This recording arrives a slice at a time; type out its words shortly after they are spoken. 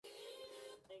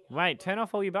Wait, turn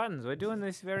off all your buttons. We're doing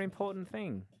this very important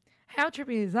thing How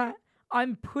trippy is that?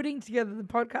 I'm putting together the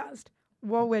podcast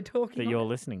while we're talking. that on you're it.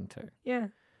 listening to. Yeah.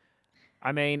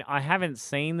 I mean, I haven't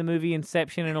seen the movie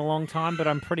Inception in a long time, but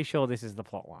I'm pretty sure this is the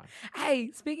plot line.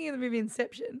 Hey, speaking of the movie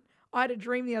Inception, I had a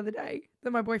dream the other day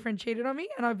that my boyfriend cheated on me,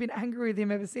 and I've been angry with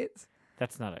him ever since.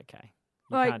 That's not okay.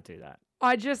 You Like- can't do that.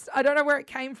 I don't know where it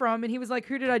came from, and he was like,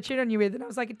 "Who did I cheat on you with?" And I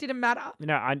was like, "It didn't matter.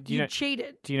 Do You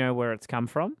cheated." you know where it's come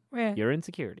from? Where? Your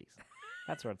insecurities.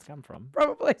 That's where it's come from.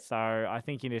 Probably. So I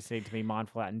think you just need to be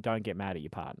mindful of that and don't get mad at your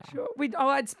partner. Sure. We'd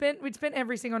spent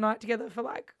every single night together for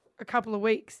like a couple of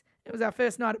weeks. It was our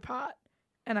first night apart,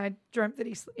 and I dreamt that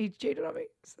he cheated on me.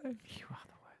 So You are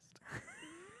the worst.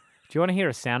 Do you want to hear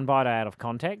a soundbite out of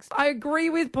context? I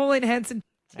agree with Pauline Hanson.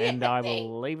 And I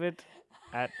will leave it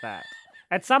at that.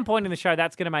 At some point in the show,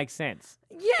 that's going to make sense.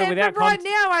 Yeah, without but right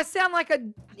now I sound like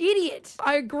an idiot.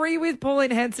 I agree with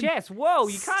Pauline Hanson. Jess, whoa,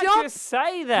 you can't Stop just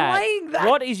say that. playing that.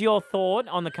 What is your thought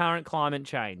on the current climate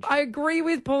change? I agree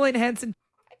with Pauline Hanson.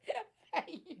 I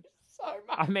hate you so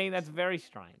much. I mean, that's very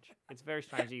strange. It's very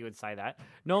strange that you would say that.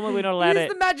 Normally, we're not allowed Use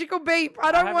to. the magical beep.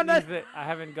 I don't want to. I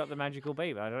haven't got the magical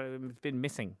beep. It's been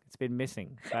missing. It's been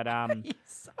missing. But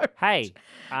So hey,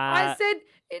 I said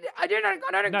I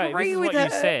don't no, agree this is with what you her.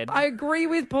 said. I agree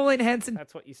with Pauline Hanson.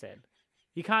 that's what you said.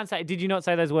 You can't say. Did you not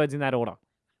say those words in that order?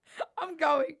 I'm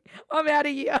going. I'm out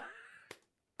of here.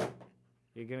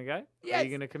 You're gonna go? Are Yes.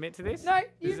 you gonna commit to this? No,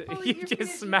 Is you it- fully- you you just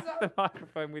finish smacked yourself. the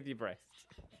microphone with your breast.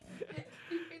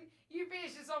 You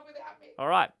finish this off without me. All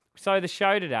right. So the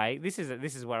show today, this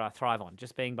is where I thrive on,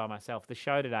 just being by myself. The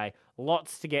show today,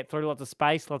 lots to get through, lots of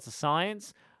space, lots of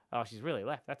science. Oh, she's really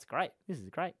left. That's great. This is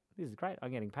great.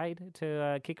 I'm getting paid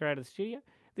to kick her out of the studio.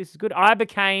 This is good. I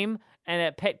became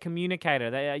a pet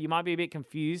communicator. You might be a bit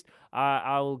confused.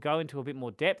 I will go into a bit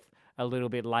more depth a little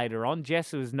bit later on.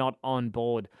 Jess was not on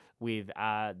board with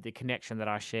the connection that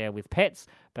I share with pets,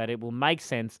 but it will make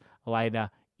sense later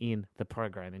in the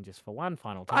program. And just for one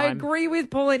final time, I agree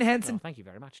with Pauline Oh, Hanson. thank you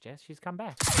very much, Jess. She's come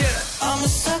back. I'm a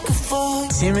sucker for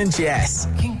Tim and Jess.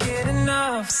 can't get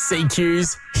enough.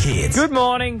 CQ's Hits. Good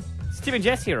morning. It's Tim and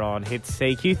Jess here on Hits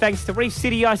CQ. Thanks to Reef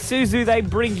City Isuzu, they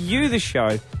bring you the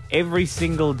show every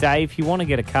single day. If you want to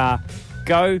get a car,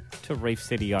 go to Reef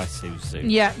City Isuzu.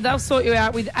 Yeah, they'll sort you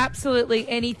out with absolutely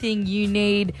anything you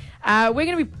need. We're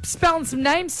going to be spelling some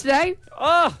names today.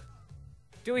 Oh,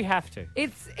 do we have to?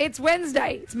 It's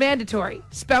Wednesday. It's mandatory.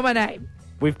 Spell my name.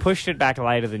 We've pushed it back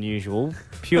later than usual,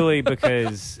 purely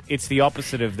because it's the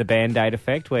opposite of the Band-Aid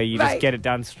effect, where you just Mate, get it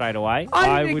done straight away.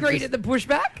 I didn't would agree just- to the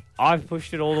pushback. I've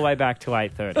pushed it all the way back to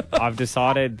 8:30. I've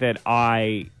decided that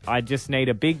I just need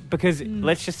a big... Because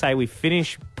let's just say we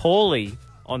finish poorly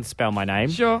on Spell My Name.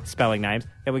 Sure. Spelling names.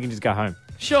 Then we can just go home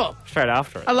Sure. straight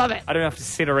after it. I love it. I don't have to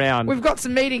sit around. We've got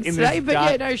some meetings In today, this but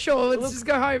dark- yeah, no, sure. Let's just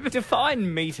go home.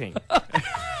 Define meeting.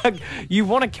 You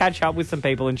want to catch up with some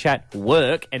people and chat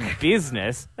work and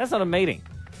business. That's not a meeting.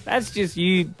 That's just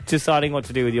you deciding what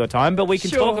to do with your time. But we can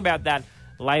Sure. talk about that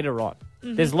later on.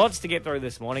 There's lots to get through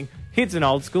this morning. Hits and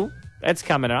old school. That's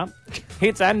coming up.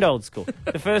 Hits and old school.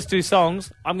 The first two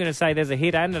songs, I'm going to say there's a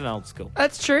hit and an old school.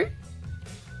 That's true.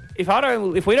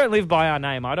 If we don't live by our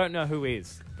name, I don't know who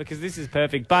is, because this is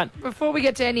perfect. But Before we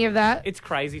get to any of that, it's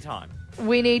crazy time.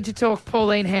 we need to talk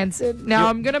Pauline Hanson. Now,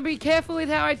 I'm going to be careful with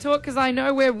how I talk because I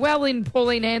know we're well in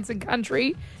Pauline Hanson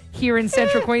country here in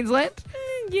central Queensland.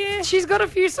 Yeah, She's got a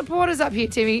few supporters up here,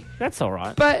 Timmy, that's all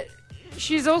right. but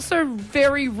she's also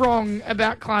very wrong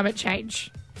about climate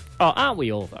change. Oh, aren't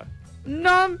we all though?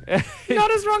 No,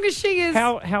 not as wrong as she is.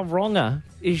 How wronger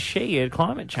is she at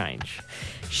climate change?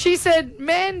 She said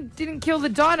man didn't kill the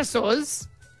dinosaurs,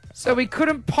 so we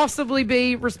couldn't possibly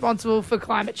be responsible for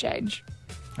climate change.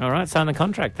 All right, sign the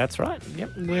contract. That's right.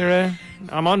 Yep,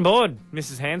 I'm on board,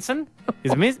 Mrs. Hanson.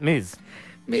 Is it Ms.?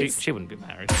 Miss. She wouldn't be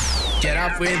married. Get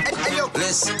up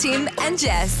with Tim and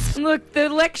Jess. Look, the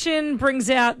election brings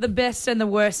out the best and the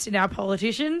worst in our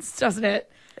politicians, doesn't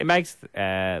it? It makes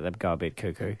them go a bit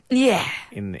cuckoo Yeah.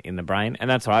 in the brain, and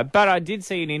that's all right. But I did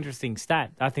see an interesting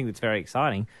stat. I think that's very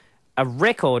exciting. A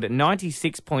record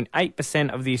 96.8%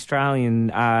 of the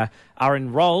Australian are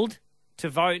enrolled to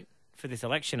vote for this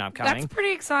election upcoming. That's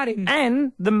pretty exciting.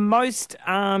 And the most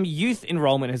youth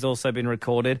enrolment has also been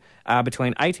recorded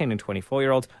between 18 and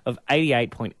 24-year-olds of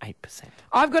 88.8%.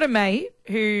 I've got a mate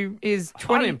who is I'm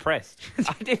 20. impressed.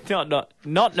 I did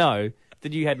not know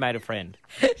that you had made a friend.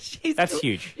 She's That's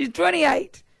huge. She's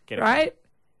 28, Get it. right?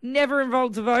 Never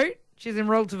enrolled to vote. She's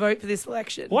enrolled to vote for this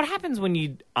election. What happens when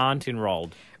you aren't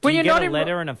enrolled? Do When you you're get not a enro-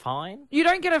 letter and a fine? You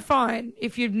don't get a fine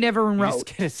if you've never You enrolled.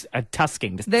 just get a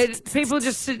tusking. People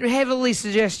just heavily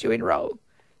suggest you enroll.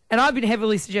 And I've been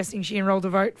heavily suggesting she enroll to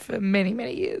vote for many,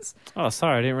 many years. Oh,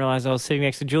 sorry, I didn't realise I was sitting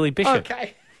next to Julie Bishop.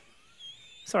 Okay.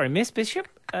 Sorry, Miss Bishop.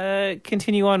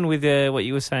 Continue on with what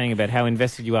you were saying about how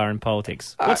invested you are in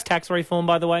politics. What's tax reform,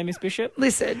 by the way, Miss Bishop?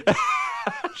 Listen.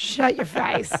 Shut your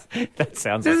face. That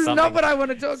sounds This like is something. not what I want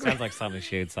to talk Sounds about. like something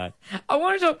she would say. I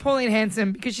want to talk Pauline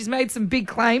Hanson because she's made some big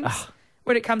claims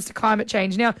when it comes to climate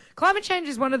change. Now, climate change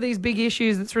is one of these big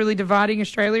issues that's really dividing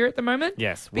Australia at the moment.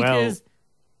 Yes, Because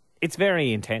it's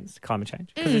very intense, climate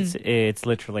change, because it's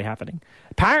literally happening.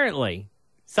 Apparently,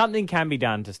 something can be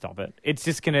done to stop it. It's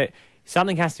just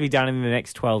something has to be done in the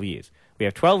next 12 years. We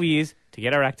have 12 years to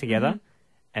get our act together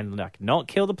and not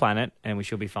kill the planet, and we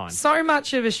should be fine. so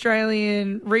much of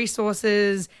Australian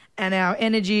resources and our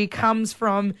energy comes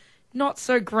from not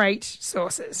so great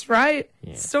sources, right?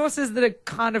 Yeah. Sources that are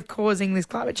kind of causing this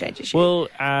climate change issue. Well,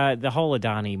 the whole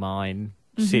Adani mine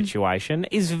situation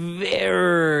is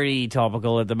very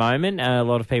topical at the moment. A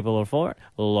lot of people are for it.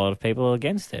 A lot of people are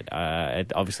against it.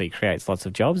 It obviously creates lots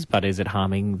of jobs, but is it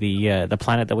harming the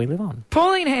planet that we live on?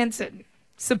 Pauline Hanson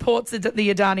supports the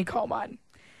Adani coal mine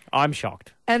I'm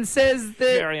shocked. and says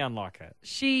that Very unlike her.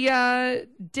 she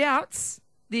doubts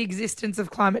the existence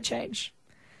of climate change.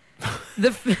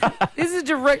 This is a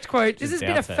direct quote. This has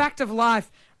been a doubts it. fact of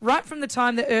life right from the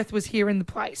time the Earth was here in the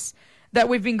place. That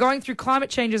we've been going through climate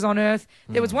changes on Earth.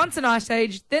 There was once an ice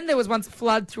age, then there was once a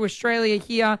flood through Australia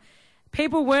here.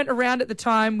 People weren't around at the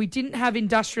time. We didn't have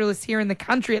industrialists here in the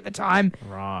country at the time.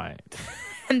 Right.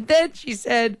 And then she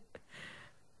said,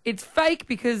 it's fake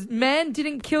because man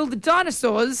didn't kill the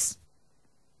dinosaurs.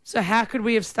 So how could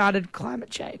we have started climate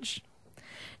change?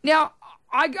 Now,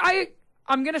 I'm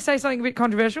going to say something a bit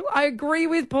controversial. I agree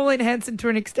with Pauline Hanson to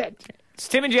an extent. It's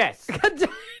Tim and Jess.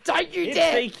 Don't you It's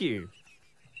dare. CQ.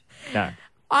 No.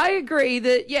 I agree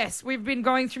that, yes, we've been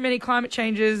going through many climate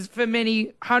changes for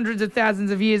many hundreds of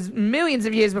thousands of years, millions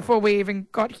of years before we even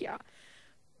got here.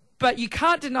 But you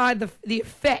can't deny the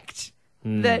effect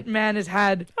that man has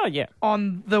had Oh, yeah.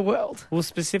 on the world. Well,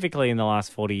 specifically in the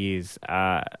last 40 years,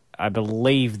 I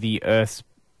believe the Earth's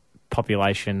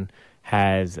population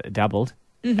has doubled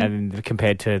and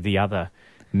compared to the other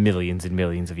millions and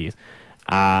millions of years.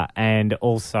 And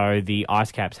also the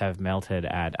ice caps have melted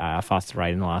at a faster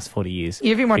rate in the last 40 years.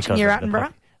 You've been watching because Year of the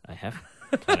Attenborough? I have.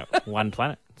 One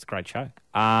Planet. It's a great show.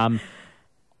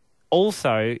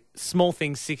 Also, small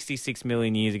thing 66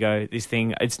 million years ago, this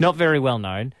thing, it's not very well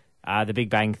known, The Big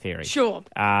Bang Theory. Sure.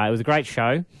 It was a great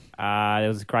show. There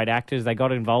was great actors. They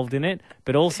got involved in it.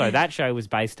 But also that show was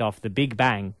based off the Big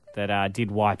Bang that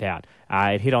did wipe out.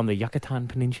 It hit on the Yucatan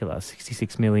Peninsula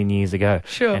 66 million years ago.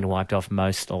 Sure. And wiped off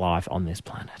most life on this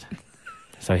planet.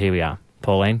 So here we are.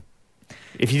 Pauline,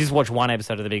 if you just watch one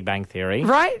episode of the Big Bang Theory,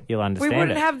 Right? you'll We understand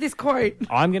wouldn't it. have this quote.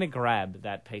 I'm going to grab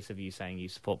that piece of you saying you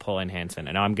support Pauline Hanson,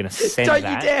 and I'm going to send Don't you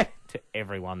that dare. to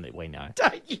everyone that we know.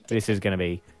 Don't you This is going to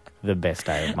be the best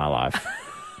day of my life.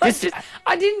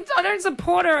 I don't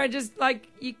support her. I just like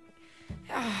you.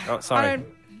 Oh, sorry. I don't-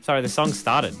 Sorry, the song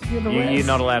started. You're the You're worst.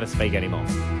 not allowed to speak anymore.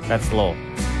 That's the law.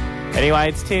 Anyway,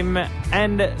 it's Tim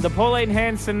and the Pauline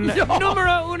Hanson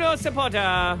numero uno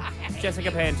supporter, Jessica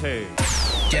Pantu.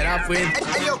 Get up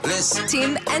with. Listen.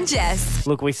 Tim and Jess.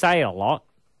 Look, we say it a lot,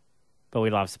 but we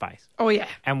love space. Oh yeah.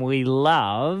 And we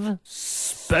love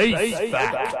space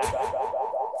fact.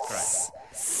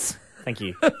 Thank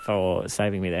you for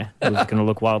saving me there. It was going to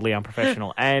look wildly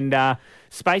unprofessional. And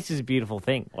space is a beautiful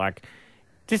thing. Like,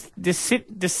 just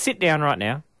sit down right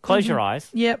now, close your eyes,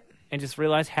 Yep. and just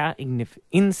realize how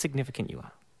insignificant you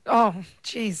are. Oh,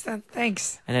 jeez.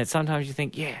 Thanks. And then sometimes you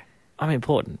think, yeah, I'm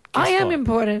important. I Guess am what?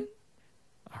 important.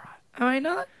 All right. Am I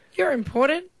not? You're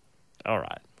important. All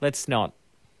right, let's not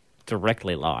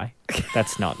directly lie.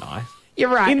 That's not nice. You're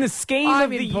right. In the scheme I'm of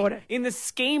the important. in the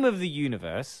scheme of the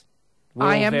universe,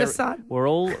 I am the sun. We're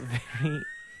all very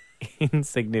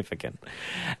insignificant,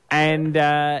 and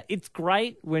it's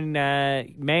great when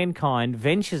mankind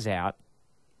ventures out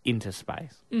into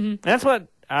space. Mm-hmm. That's what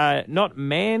not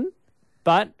man,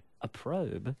 but a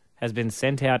probe has been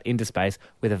sent out into space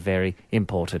with a very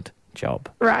important job.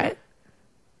 Right.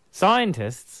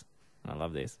 Scientists, I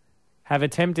love this, have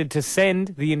attempted to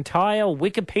send the entire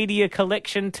Wikipedia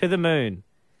collection to the moon,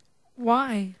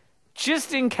 Why?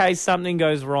 just in case something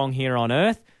goes wrong here on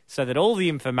Earth, so that all the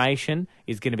information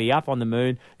is going to be up on the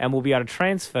moon, and we'll be able to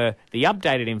transfer the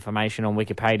updated information on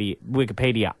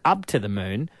Wikipedia up to the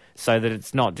moon, so that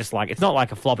it's not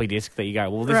like a floppy disk that you go,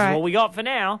 well, this Right. is what we got for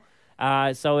now.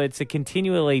 So it's a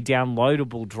continually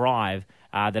downloadable drive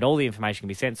that all the information can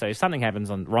be sent. So if something happens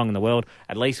wrong in the world,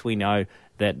 at least we know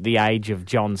that the age of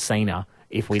John Cena,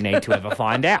 if we need to ever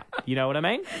find out. You know what I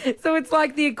mean? So it's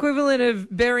like the equivalent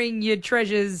of burying your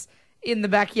treasures in the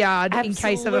backyard in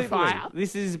case of a fire.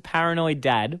 This is Paranoid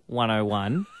Dad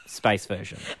 101 space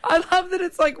version. I love that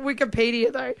it's like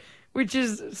Wikipedia, though, which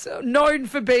is known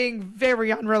for being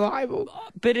very unreliable.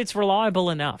 But it's reliable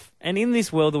enough. And in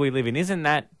this world that we live in, isn't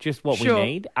that just what Sure. we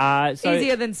need?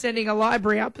 Easier than sending a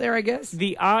library up there, I guess.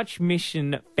 The Arch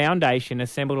Mission Foundation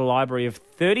assembled a library of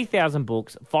 30,000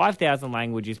 books, 5,000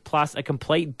 languages, plus a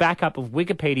complete backup of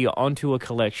Wikipedia onto a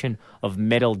collection of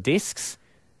metal discs.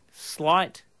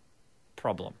 Slight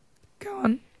problem. Go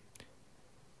on.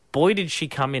 Boy, did she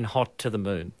come in hot to the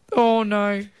moon. Oh,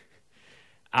 no.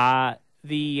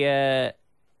 The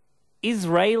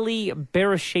Israeli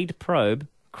Bereshit probe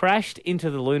crashed into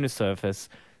the lunar surface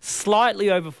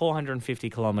slightly over 450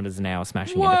 kilometres an hour,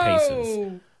 smashing into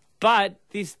pieces. But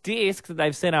this disc that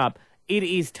they've set up, it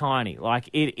is tiny. Like,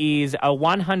 it is a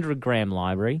 100-gram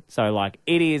library. So, like,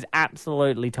 it is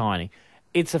absolutely tiny.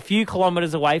 It's a few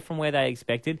kilometres away from where they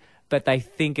expected, but they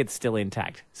think it's still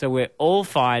intact. So we're all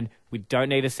fine. We don't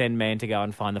need to send man to go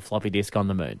and find the floppy disk on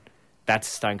the moon. That's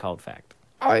a stone cold fact.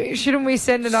 Oh, shouldn't we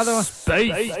send another one?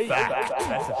 Space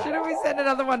fact. Shouldn't we send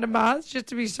another one to Mars just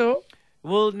to be sure?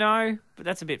 Well, no, but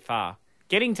that's a bit far.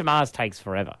 Getting to Mars takes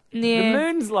forever. Yeah. The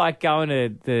moon's like going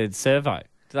to the servo.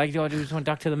 Like, do I just want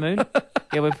to duck to the moon?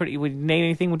 Yeah, we need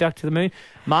anything, we'll duck to the moon.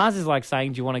 Mars is like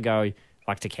saying, do you want to go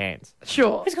like to Cairns?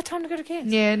 Sure. Who's got time to go to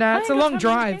Cairns? Yeah, no, it's a long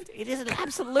drive. It is,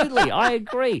 absolutely. I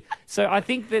agree. So I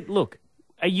think that, look,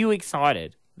 are you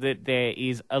excited that there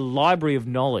is a library of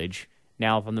knowledge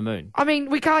now up on the moon? I mean,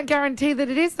 we can't guarantee that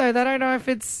it is, though. They don't know if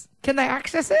it's... Can they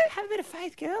access it? Have a bit of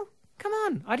faith, girl. Come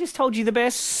on. I just told you the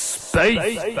best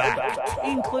space fact,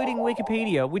 including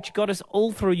Wikipedia, which got us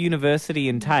all through university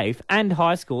and TAFE and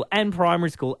high school and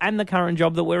primary school and the current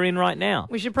job that we're in right now.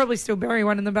 We should probably still bury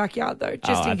one in the backyard, though,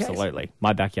 just in case. Absolutely.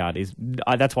 My backyard is...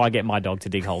 that's why I get my dog to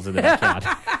dig holes in the backyard.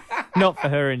 Not for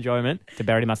her enjoyment, to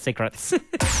bury my secrets.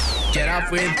 Get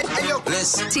up with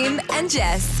Bliss. Tim and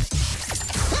Jess.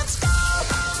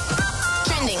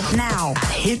 Trending now.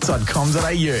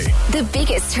 Hit.com.au. The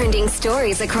biggest trending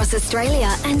stories across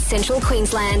Australia and central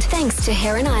Queensland, thanks to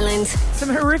Heron Island. Some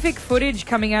horrific footage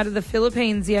coming out of the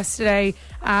Philippines yesterday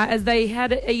as they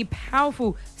had a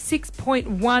powerful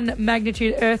 6.1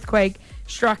 magnitude earthquake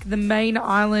struck the main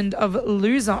island of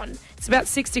Luzon. It's about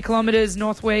 60 kilometres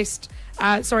northwest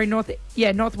of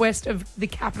the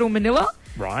capital, Manila.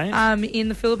 Right. In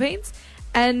the Philippines.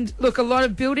 And look, a lot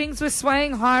of buildings were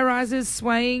swaying, high-rises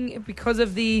swaying because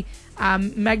of the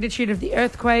magnitude of the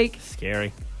earthquake.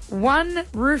 Scary. One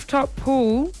rooftop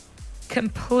pool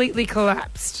completely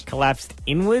collapsed. Collapsed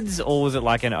inwards, or was it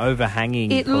like an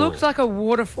overhanging It pool? looked like a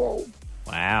waterfall.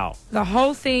 Wow. The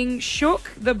whole thing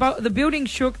shook. The building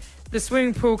shook. The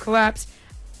swimming pool collapsed.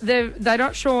 They're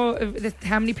not sure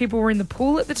how many people were in the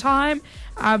pool at the time,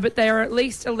 but there are at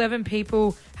least 11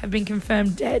 people have been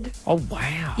confirmed dead. Oh,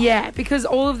 wow. Yeah, because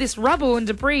all of this rubble and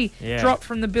debris dropped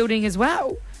from the building as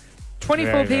well.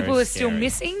 24 Very, people very are still scary.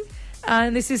 missing,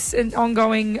 and this is an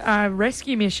ongoing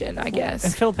rescue mission, I And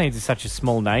guess. Philippines is such a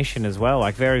small nation as well,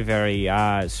 like very, very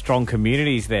strong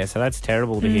communities there. So that's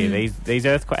terrible to hear. These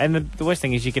earthquakes. And the worst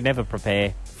thing is you can never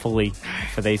prepare fully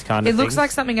for these kind of It things. looks like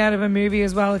something out of a movie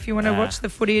as well. If you want to watch the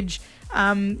footage,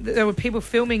 there were people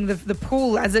filming the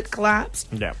pool as it collapsed.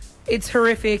 Yeah. It's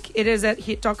horrific. It is at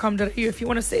hit.com.au if you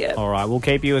want to see it. All right, we'll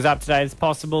keep you as up to date as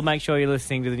possible. Make sure you're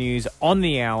listening to the news on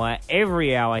the hour,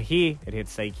 every hour here at Hit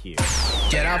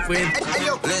CQ. Get up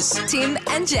with Bliss. Tim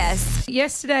and Jess.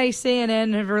 Yesterday,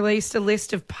 CNN have released a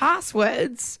list of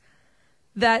passwords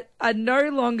that are no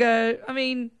longer,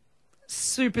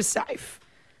 super safe.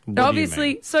 What do you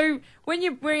Obviously, mean? so when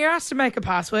you're asked to make a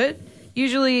password,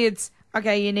 usually it's,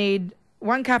 okay, you need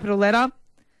one capital letter,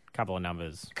 Couple of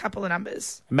numbers. couple of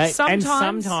numbers. And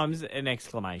sometimes an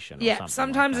exclamation. Or Yeah, something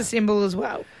sometimes like a that. symbol as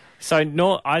well.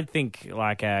 So I think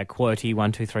like a QWERTY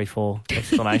 1 2 3 4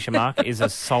 exclamation mark is a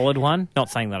solid one. Not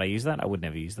saying that I use that. I would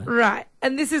never use that. Right.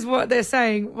 And this is what they're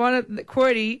saying. One of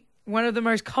the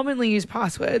most commonly used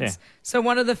passwords. Yeah. So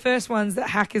one of the first ones that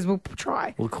hackers will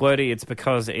try. Well, QWERTY, it's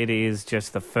because it is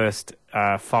just the first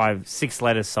 6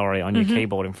 letters, on your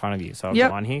keyboard in front of you. So I've Yep.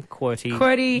 got one here. QWERTY.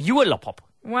 QWERTY. Ualopop.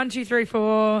 1, 2, 3,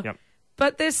 4. Yep.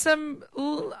 But there's some,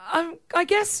 I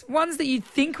guess, ones that you'd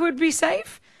think would be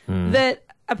safe that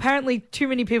apparently too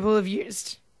many people have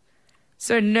used.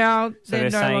 So now So they're no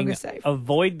saying longer safe.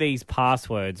 avoid these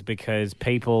passwords because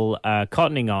people are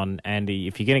cottoning on, and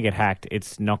if you're going to get hacked,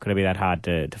 it's not going to be that hard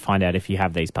to find out if you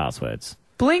have these passwords.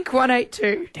 Blink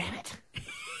 182. Damn it.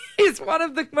 Is one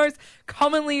of the most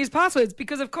commonly used passwords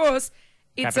because, of course,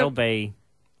 it's Capital B,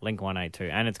 Link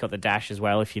 182, and it's got the dash as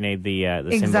well if you need the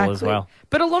symbol exactly. as well.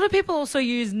 But a lot of people also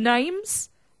use names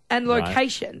and Right.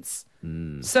 locations.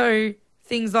 So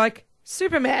things like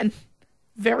Superman,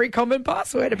 very common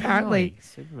password apparently. Really?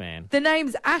 Superman. The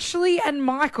names Ashley and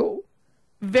Michael,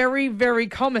 very, very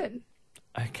common.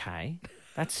 Okay.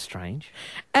 That's strange.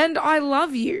 And I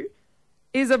love you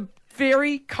is a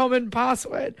very common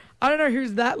password. I don't know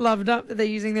who's that loved up that they're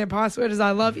using their password as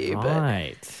I love you, but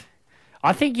Right.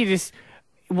 I think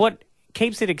what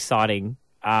keeps it exciting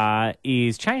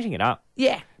is changing it up.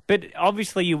 yeah. But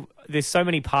obviously, there's so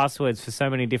many passwords for so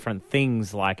many different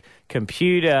things like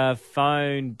computer,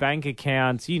 phone, bank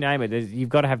accounts, you name it. You've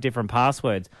got to have different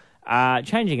passwords.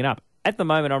 Changing it up. At the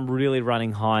moment, I'm really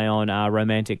running high on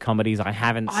romantic comedies I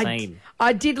haven't seen.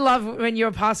 I did love when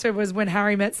your password was When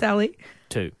Harry Met Sally.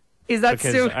 2. Is that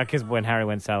still... Because When Harry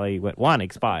Went Sally, 1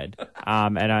 expired.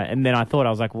 And then I thought, I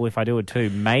was like, well, if I do it 2,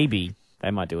 maybe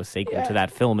they might do a sequel to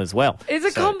that film as well. It's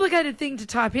a complicated thing to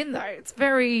type in, though. It's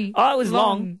very Oh, it was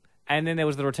long. And then there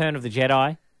was The Return of the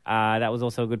Jedi. That was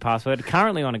also a good password.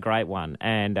 Currently on a great one.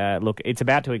 And look, it's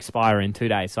about to expire in 2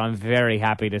 days, so I'm very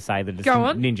happy to say that it's Go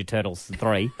on. Ninja Turtles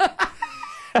 3.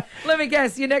 Let me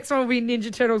guess. Your next one will be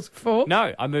Ninja Turtles 4.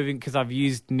 No, I'm moving because I've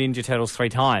used Ninja Turtles 3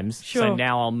 times. Sure. So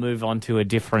now I'll move on to a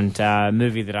different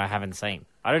movie that I haven't seen.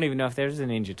 I don't even know if there is a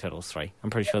Ninja Turtles 3. I'm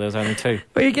pretty sure there's only 2.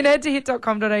 Well, you can head to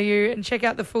hit.com.au and check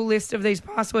out the full list of these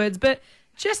passwords. But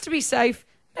just to be safe,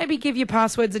 maybe give your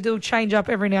passwords a little change up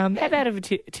every now and How then.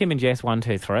 about a Tim and Jess 1,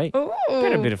 2, 3? Ooh.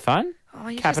 Been a bit of fun. Oh,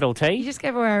 you Capital just, T. You just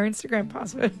gave away our Instagram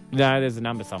password. No, there's a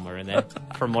number somewhere in there.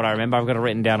 From what I remember, I've got it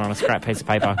written down on a scrap piece of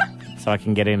paper so I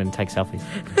can get in and take selfies.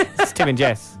 It's Tim and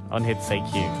Jess on Hit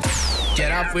CQ.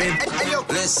 Get up with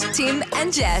Bliss. Tim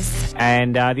and Jess.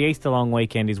 And the Easter long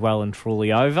weekend is well and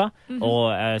truly over,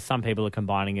 or some people are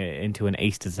combining it into an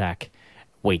Easter Zack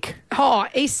week, Oh,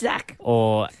 Eastack.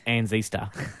 or Anne's Easter,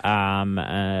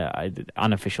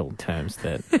 unofficial terms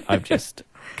that I've just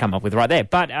come up with right there.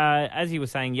 But as you were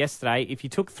saying yesterday, if you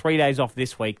took 3 days off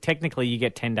this week, technically you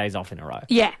get 10 days off in a row.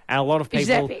 Yeah. And a lot of Which is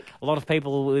people,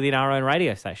 epic. within our own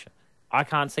radio station. I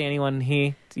can't see anyone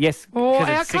here. Yes, Well, 'cause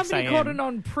our it's 6 company a.m. caught it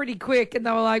on pretty quick, and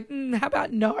they were like, how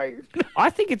about no? I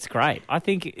think it's great. I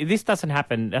think this doesn't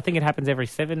happen. I think it happens every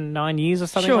 7-9 years or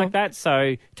something Sure. like that.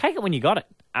 So take it when you got it.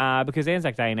 Because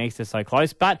Anzac Day and Easter are so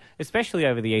close, but especially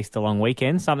over the Easter long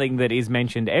weekend, something that is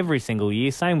mentioned every single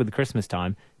year, same with Christmas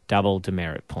time, double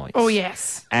demerit points. Oh,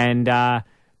 yes. And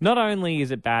not only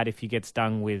is it bad if you get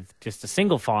stung with just a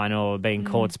single fine or being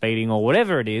caught speeding or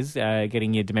whatever it is,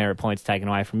 getting your demerit points taken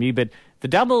away from you, but the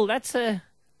double, it's a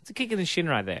kick in the shin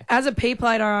right there. As a P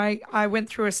plater, I went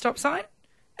through a stop sign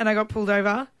and I got pulled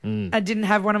over. I didn't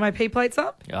have one of my P plates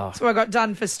up. Oh. So I got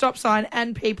done for stop sign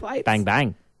and P plates. Bang,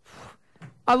 bang.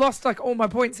 I lost like all my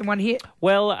points in one hit.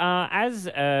 Well, as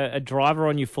a driver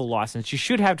on your full license, you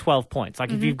should have 12 points.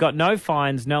 Like if you've got no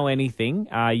fines, no anything,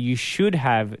 you should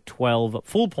have 12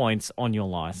 full points on your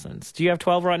license. Do you have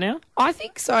 12 right now? I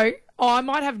think so. Oh, I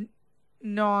might have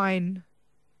 9.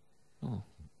 Oh.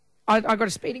 I got a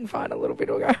speeding fine a little bit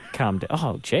ago. Calm down.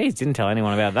 Oh, geez, didn't tell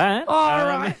anyone about that. Oh,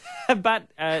 right. But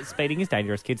speeding is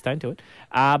dangerous. Kids, don't do it.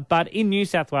 But in New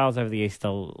South Wales over the Easter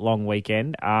long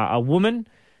weekend, a woman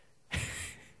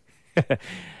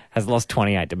has lost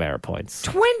 28 demerit points.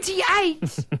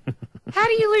 28? How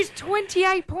do you lose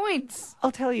 28 points?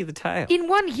 I'll tell you the tale. In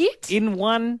one hit? In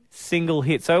one single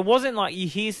hit. So it wasn't like you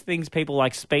hear things people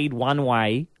like speed one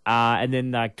way and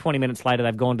then like 20 minutes later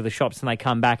they've gone to the shops and they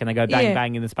come back and they go bang, Yeah.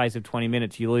 bang in the space of 20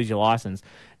 minutes, you lose your license.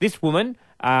 This woman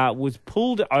was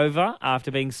pulled over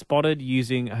after being spotted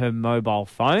using her mobile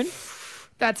phone.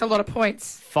 That's a lot of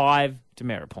points. 5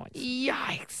 demerit points.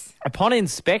 Yikes. Upon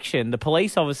inspection, the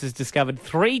police officers discovered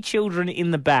 3 children in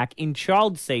the back in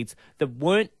child seats that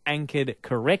weren't anchored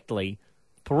correctly.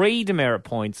 3 demerit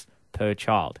points per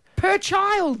child, Per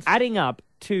child. adding up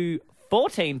to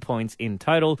 14 points in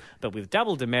total, but with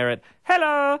double demerit,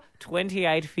 hello,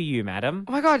 28 for you, madam.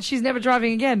 Oh my God, she's never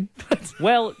driving again.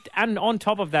 Well, and on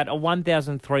top of that, a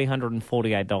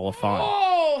 $1,348 fine.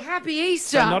 Oh, happy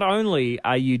Easter. So not only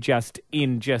are you just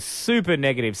super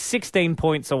negative, 16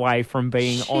 points away from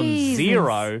being on Jesus.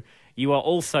 0, you are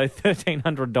also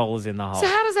 $1,300 in the hole. So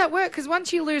how does that work? Because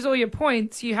once you lose all your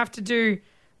points, you have to do,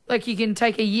 like you can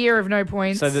take a year of no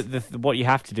points. So what you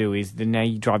have to do is now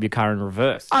you drive your car in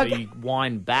reverse. So Okay. you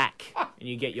wind back and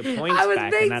you get your points I was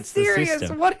back, being and that's serious. the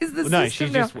system. What is the No, system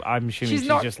she's now? just. I'm assuming she's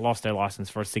not- just lost her license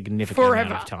for a significant amount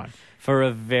Forever. of time, for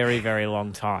a very, very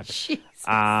long time. Jesus.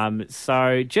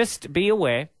 So just be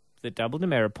aware that double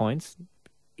demerit points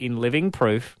in living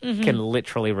proof Mm-hmm. can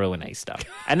literally ruin Easter.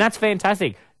 And that's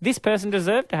fantastic. This person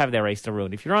deserved to have their Easter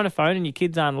ruined. If you're on a phone and your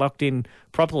kids aren't locked in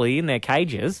properly in their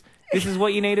cages, this is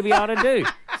what you need to be able to do.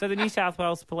 So the New South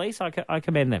Wales Police, I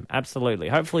commend them. Absolutely.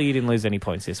 Hopefully you didn't lose any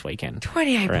points this weekend.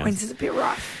 28 Rounds. points is a bit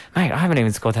rough. Mate, I haven't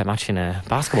even scored that much in a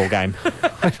basketball game.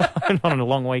 Not on a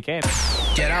long weekend.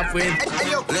 Get up with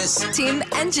Bliss. Tim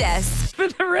and Jess. For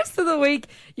the rest of the week,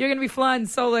 you're going to be flying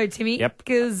solo, Timmy. Yep.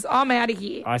 Because I'm out of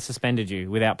here. I suspended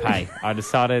you without pay. I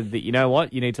decided that, you know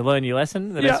what? You need to learn your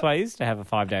lesson. The best way is to have a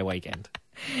 5-day weekend.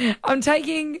 I'm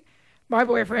taking my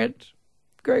boyfriend,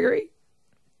 Gregory,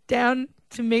 down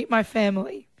to meet my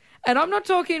family. And I'm not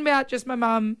talking about just my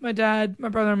mum, my dad, my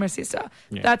brother, and my sister.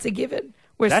 Yeah. That's a given.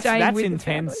 We're That's staying with the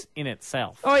family. intense in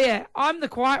itself. Oh, yeah. I'm the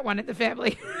quiet one at the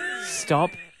family.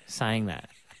 Stop saying that.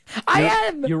 I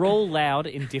am. You're all loud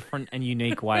in different and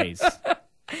unique ways.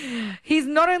 He's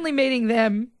not only meeting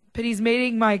them, but he's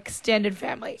meeting my extended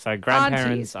family. So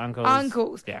grandparents, aunties,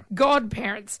 uncles. Yeah.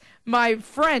 godparents, my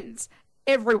friends,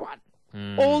 everyone.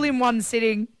 All in one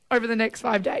sitting over the next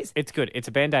 5 days. It's good. It's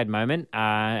a Band-Aid moment.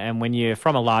 And when you're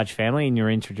from a large family and you're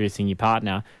introducing your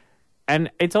partner, and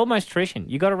it's almost tradition.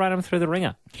 You got to run them through the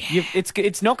ringer. Yeah.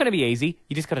 It's not going to be easy.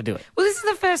 You just got to do it. Well, this is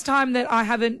the first time that I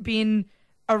haven't been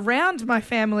around my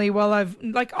family while I've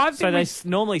been So with,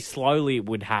 normally slowly it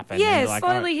would happen. yeah, And like,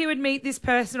 slowly he would meet this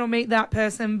person or meet that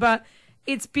person, but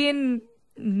it's been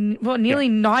nearly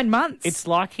 9 months. It's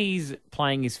like he's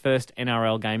playing his first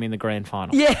NRL game in the grand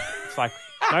final. yeah, It's like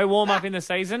no warm-up in the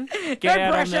season. Get No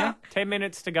out pressure. on there. 10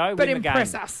 minutes to go. but win the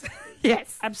impress game. us.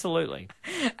 Yes, Absolutely.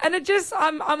 and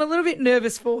I'm a little bit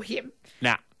nervous for him.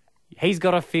 Now, he's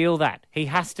got to feel that. He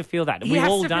has to feel that. He We've has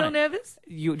all to done feel it. nervous.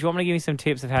 Do you want me to give you some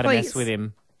tips of how to mess Please. with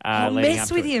him? I'll leading mess up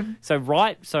to with it? him.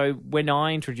 So when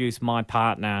I introduce my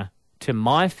partner to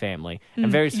my family,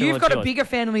 and very similar You've got to a yours, bigger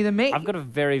family than me. I've got a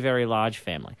very, very large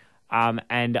family.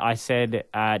 And I said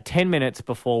 10 minutes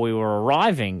before we were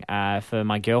arriving for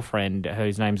my girlfriend,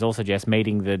 whose name's also Jess,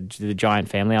 meeting the giant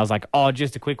family, I was like, oh,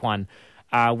 just a quick one.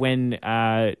 When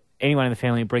anyone in the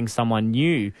family brings someone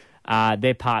new,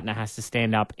 their partner has to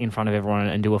stand up in front of everyone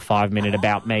and do a 5-minute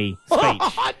about me speech.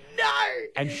 Oh, no.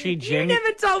 And she You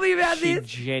never told me about she this.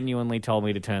 genuinely told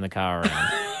me to turn the car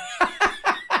around.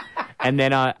 And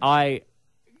then I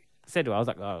said to her, I was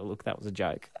like, oh, look, that was a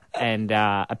joke. And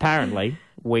apparently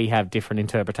we have different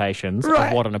interpretations Right.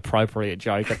 of what an appropriate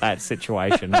joke at that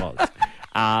situation was.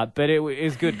 But it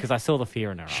was good because I saw the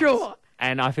fear in her eyes. Sure.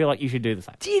 And I feel like you should do the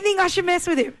same. Do you think I should mess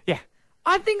with him? Yeah.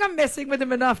 I think I'm messing with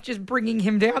him enough just bringing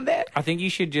him down there. I think you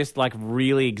should just like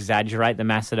really exaggerate the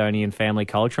Macedonian family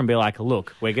culture and be like,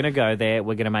 look, we're going to go there.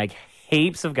 We're going to make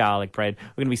heaps of garlic bread.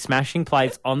 We're going to be smashing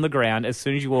plates on the ground as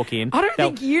soon as you walk in. I don't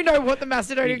think you know what the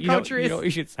Macedonian culture is. You know what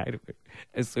you should say to him?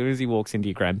 As soon as he walks into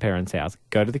your grandparents' house,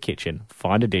 go to the kitchen,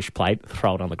 find a dish plate,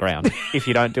 throw it on the ground. If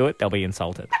you don't do it, they'll be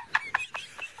insulted.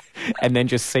 And then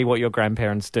just see what your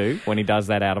grandparents do when he does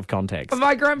that out of context.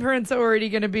 My grandparents are already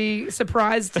going to be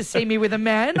surprised to see me with a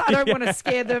man. I don't want to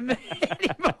scare them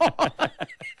anymore.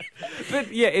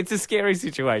 But yeah, it's a scary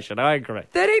situation. I agree.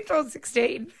 13th or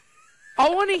 16. I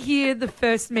want to hear the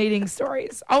first meeting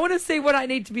stories. I want to see what I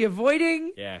need to be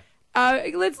avoiding. Yeah.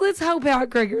 Let's help out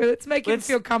Gregory. Let's make him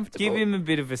feel comfortable. Give him a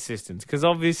bit of assistance because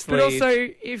obviously. But also,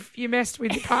 if you messed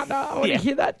with your partner, I want Yeah. to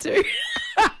hear that too.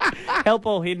 Help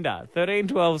or hinder. 13,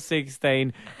 12,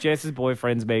 16. Jess's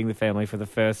boyfriend's meeting the family for the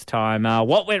first time.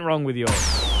 What went wrong with yours?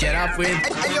 Get up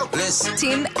with Bliss.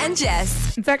 Tim and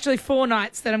Jess. It's actually 4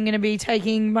 nights that I'm going to be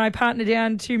taking my partner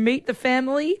down to meet the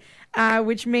family,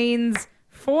 which means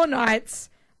 4 nights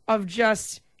of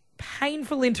just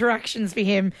painful interactions for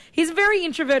him. He's a very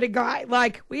introverted guy.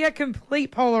 Like, we are complete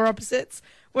polar opposites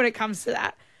when it comes to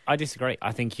that. I disagree.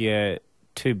 I think you're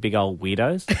two big old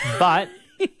weirdos, but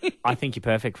I think you're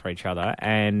perfect for each other,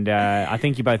 and I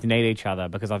think you both need each other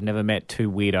because I've never met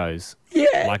two weirdos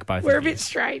Yeah, like both we're of a you. bit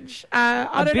strange. I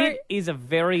A don't know. bit is a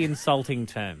very insulting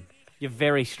term. You're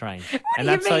very strange, and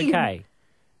do you that's mean? okay.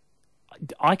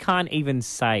 I can't even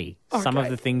say some of Okay.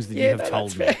 the things that Yeah, you have no,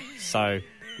 told that's me. fair. So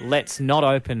let's not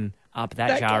open up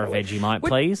that jar of can we? Vegemite,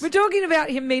 please. We're talking about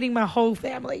him meeting my whole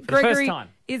family. the first Gregory time.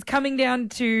 is coming down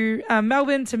to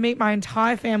Melbourne to meet my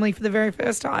entire family for the very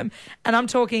first time. And I'm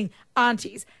talking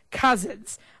aunties,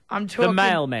 cousins. I'm talking The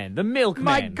mailman, the milkman.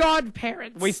 my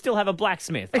godparents. We still have a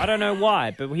blacksmith. I don't know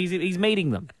why, but he's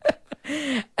meeting them.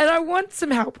 And I want some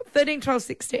help. 13, 12,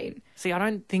 16. See, I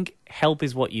don't think help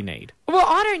is what you need. Well,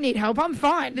 I don't need help. I'm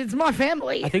fine. It's my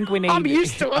family. I think we need. I'm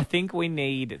used to I it. think we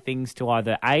need things to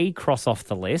either A, cross off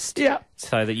the list, Yeah.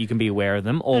 so that you can be aware of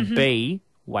them, or B,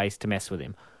 ways to mess with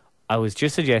him. I was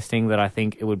just suggesting that I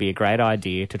think it would be a great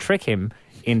idea to trick him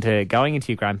into going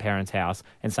into your grandparents' house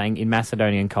and saying, in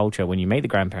Macedonian culture, when you meet the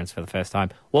grandparents for the first time,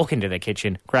 walk into their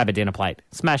kitchen, grab a dinner plate,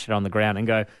 smash it on the ground, and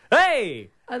go, "Hey,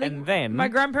 I think And then- my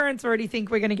grandparents already think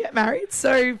we're going to get married.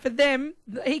 So for them,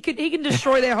 he can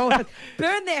destroy their whole house,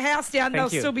 burn their house down. Thank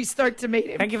they'll you. still be stoked to meet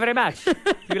him. Thank you very much.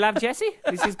 You love Jesse?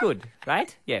 This is good,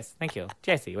 right? Yes, thank you.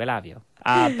 Jesse, we love you.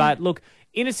 But look,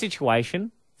 in a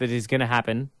situation that is going to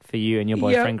happen for you and your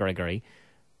boyfriend, Gregory,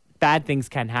 bad things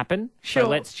can happen. Sure. So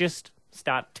let's just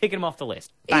start ticking them off the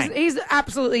list. Bang. He's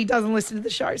absolutely doesn't listen to the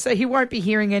show, so he won't be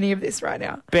hearing any of this right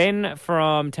now. Ben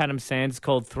from Tannum Sands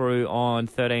called through on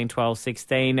 13, 12,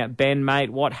 16. Ben, mate,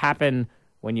 what happened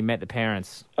when you met the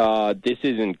parents? This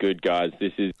isn't good, guys.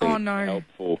 This isn't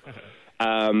helpful.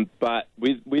 But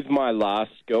with my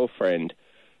last girlfriend,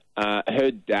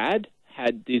 her dad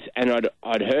had this, and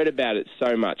I'd heard about it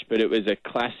so much, but it was a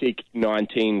classic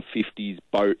 1950s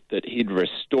boat that he'd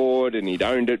restored, and he'd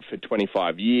owned it for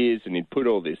 25 years, and he'd put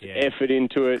all this effort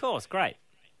into it. Of course, great.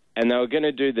 And they were going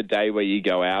to do the day where you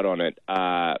go out on it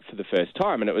for the first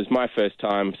time, and it was my first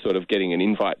time sort of getting an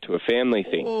invite to a family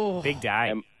thing. Big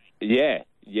day. Yeah.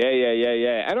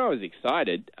 And I was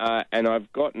excited, and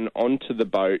I've gotten onto the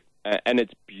boat, and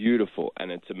it's beautiful,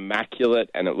 and it's immaculate,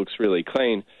 and it looks really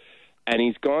clean. And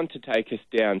he's gone to take us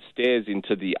downstairs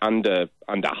into the under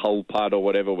hull part or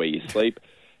whatever where you sleep.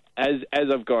 As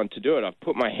I've gone to do it, I've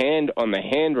put my hand on the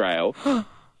handrail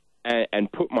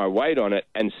and put my weight on it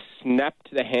and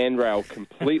snapped the handrail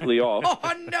completely off.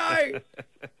 Oh, no.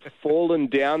 Fallen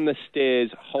down the stairs,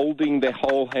 holding the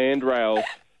whole handrail,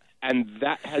 and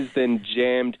that has then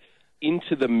jammed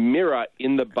into the mirror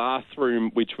in the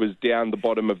bathroom, which was down the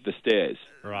bottom of the stairs.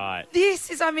 Right. This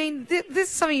is something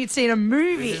you'd see in a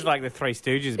movie. This is like the Three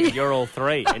Stooges, but you're all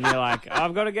three, and you're like,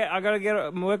 I've got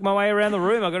to work my way around the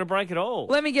room. I've got to break it all.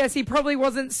 Let me guess, he probably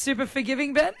wasn't super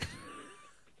forgiving, Ben?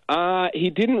 He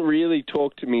didn't really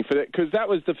talk to me for that, because that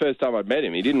was the first time I'd met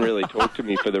him. He didn't really talk to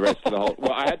me for the rest of the whole...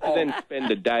 Well, I had to then spend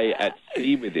a day at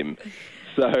sea with him.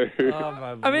 So,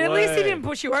 I mean, at least he didn't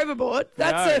push you overboard.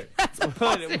 That's a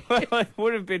positive. Well, it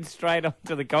would have been straight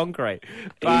onto the concrete.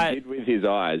 But he did with his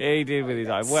eyes. He did with his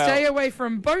eyes. Well, Stay away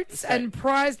from boats and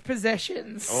prized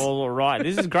possessions. all right.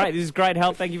 This is great. This is great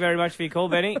help. Thank you very much for your call,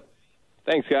 Benny.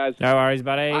 Thanks, guys. No worries,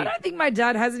 buddy. I don't think my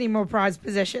dad has any more prized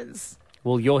possessions.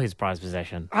 Well, you're his prized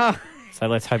possession. Oh, So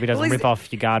let's hope he doesn't Well, rip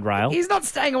off your guardrail. he's not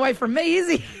staying away from me, is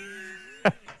he?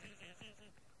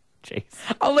 Jeez.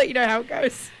 I'll let you know how it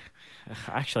goes.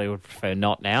 I actually would prefer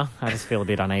not now. I just feel a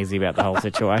bit uneasy about the whole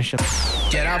situation.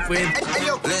 Get up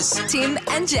with. Listen. Tim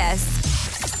and Jess.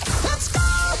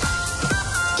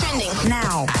 Trending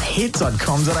Now.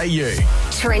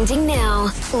 Hits.com.au. Trending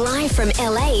now. Live from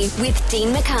LA with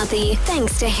Dean McCarthy.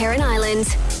 Thanks to Heron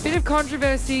Island. Bit of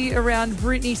controversy around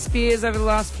Britney Spears over the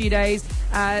last few days.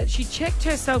 She checked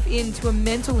herself into a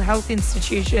mental health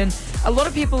institution. A lot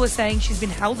of people are saying she's been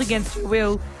held against her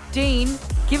will. Dean,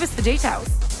 give us the details.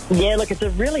 Yeah, look, it's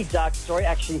a really dark story,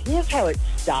 actually. Here's how it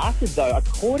started, though.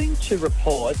 According to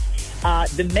reports,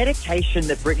 the medication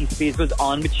that Britney Spears was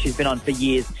on, which she's been on for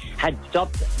years, had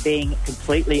stopped being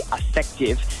completely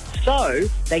effective. So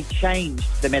they changed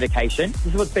the medication. This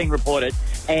is what's being reported.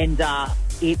 And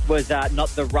it was not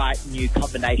the right new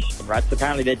combination, right? So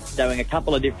apparently they're doing a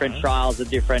couple of different trials of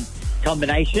different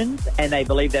combinations, and they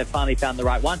believe they've finally found the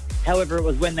right one. However, it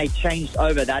was when they changed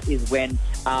over, that is when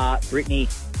Britney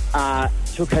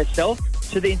took herself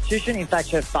to the institution. In fact,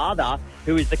 her father,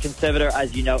 who is the conservator,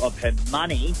 as you know, of her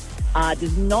money,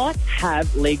 does not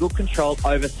have legal control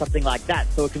over something like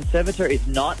that. So a conservator is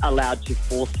not allowed to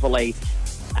forcefully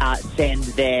send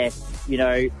their,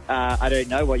 I don't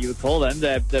know what you would call them,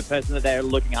 the person that they're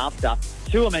looking after,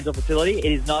 to a mental facility.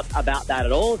 It is not about that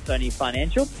at all. It's only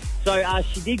financial. So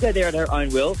she did go there at her own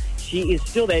will. She is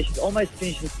still there. She's almost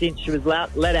finished the stint. She was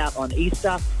let out on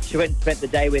Easter. She went and spent the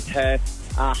day with her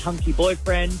hunky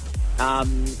boyfriend.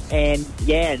 And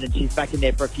then she's back in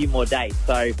there for a few more days.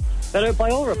 So, but by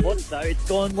all reports, though, it's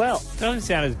gone well. It doesn't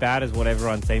sound as bad as what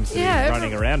everyone seems to be Yeah,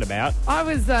 running around about. I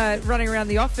was running around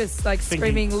the office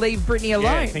screaming, "Leave Britney alone."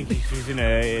 Yeah, I think she's in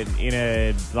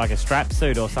a like a strap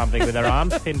suit or something with her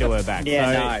arms pinned to her back.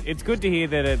 Yeah, so no. it's good to hear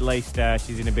that at least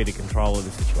she's in a bit of control of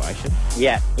the situation.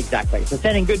 Yeah, exactly. So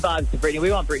sending good vibes to Britney. We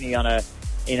want Britney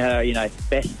in her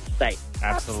best state.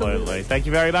 Absolutely. Thank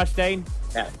you very much, Dean.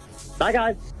 Yeah. Bye,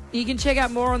 guys. You can check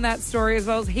out more on that story as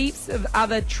well as heaps of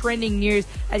other trending news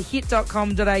at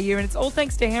hit.com.au. And it's all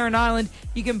thanks to Heron Island.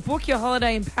 You can book your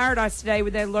holiday in paradise today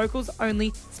with their locals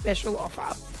only special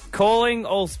offer. Calling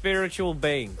all spiritual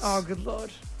beings. Oh, good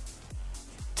Lord.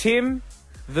 Tim,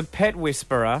 the pet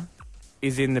whisperer,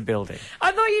 is in the building.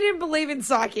 I thought you didn't believe in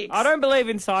psychics. I don't believe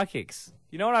in psychics.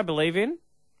 You know what I believe in?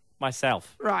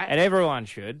 Myself. Right. And everyone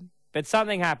should. But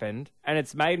something happened, and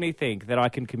it's made me think that I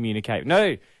can communicate.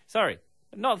 No, sorry,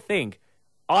 not think.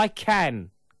 I can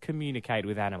communicate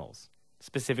with animals,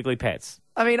 specifically pets?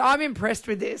 I mean, I'm impressed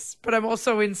with this, but I'm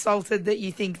also insulted that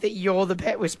you think that you're the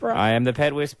pet whisperer. I am the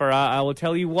pet whisperer. I will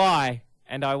tell you why,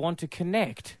 and I want to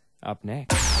connect up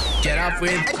next. Get up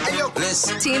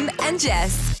with Tim and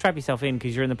Jess. Strap yourself in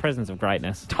because you're in the presence of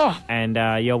greatness. Oh. And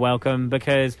you're welcome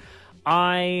because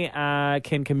I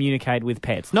can communicate with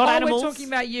pets. Not Oh, animals. we're talking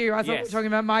about you. I thought we Yes. were talking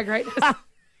about my greatness.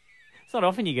 It's not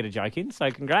often you get a joke in, so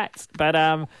congrats. But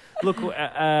look,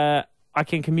 I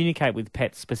can communicate with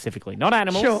pets specifically, not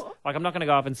animals. Sure. Like I'm not going to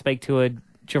go up and speak to a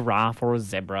giraffe or a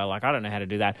zebra. Like I don't know how to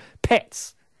do that.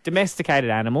 Pets, domesticated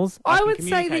animals. I can would say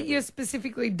communicate that with. you're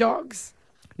specifically dogs.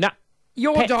 No.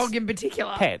 Your Pets. dog in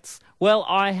particular. Pets. Well,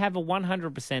 I have a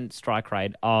 100% strike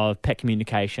rate of pet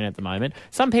communication at the moment.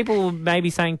 Some people may be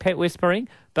saying pet whispering,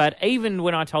 but even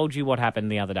when I told you what happened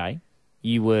the other day,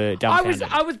 you were dumbfounded.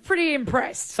 I was pretty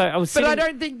impressed. So I was but sitting, I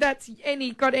don't think that's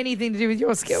got anything to do with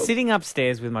your skills. sitting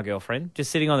upstairs with my girlfriend,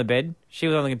 just sitting on the bed. She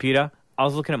was on the computer. I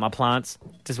was looking at my plants.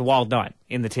 Just a wild night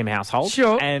in the Tim household.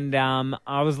 Sure. And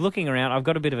I was looking around. I've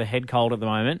got a bit of a head cold at the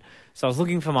moment, so I was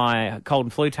looking for my cold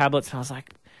and flu tablets, and I was like,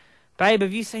 babe,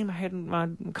 have you seen my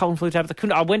cold and flu tablets?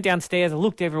 I went downstairs. I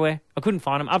looked everywhere. I couldn't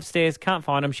find them. Upstairs, can't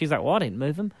find them. She's like, well, I didn't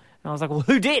move them. And I was like, well,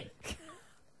 who did?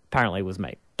 Apparently it was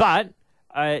me. But,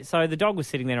 so the dog was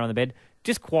sitting there on the bed,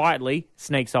 just quietly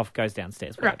sneaks off, goes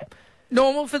downstairs. Right.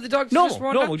 Normal for the dog to just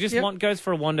wander? Normal. Just Yep. goes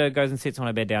for a wander, goes and sits on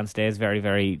her bed downstairs, very,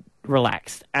 very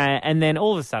relaxed. And then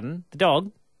all of a sudden, the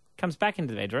dog comes back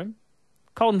into the bedroom,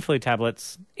 cold and flu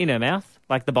tablets in her mouth,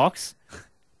 like the box,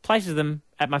 places them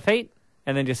at my feet,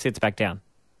 and then just sits back down.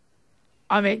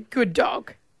 I mean, good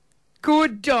dog.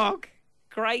 Good dog.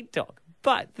 Great dog.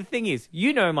 But the thing is,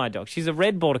 you know my dog. She's a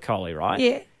red border collie, right?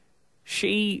 Yeah.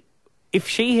 If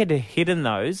she had hidden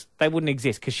those, they wouldn't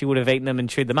exist because she would have eaten them and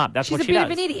chewed them up. That's She's what a she bit does.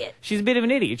 of an idiot. She's a bit of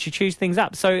an idiot. She chews things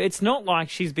up. So it's not like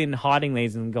she's been hiding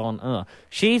these and gone, ugh.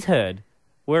 She's heard,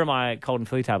 where are my cold and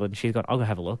flu tablets? And she's gone, I'll go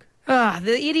have a look.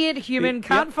 The idiot human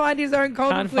can't find his own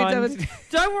cold and Can't flu find- tablets.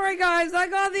 Don't worry, guys. I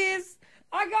got this.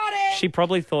 I got it. She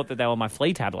probably thought that they were my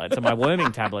flea tablets or my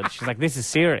worming tablets. She's like, this is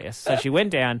serious. So she went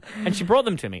down and she brought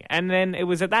them to me. And then it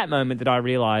was at that moment that I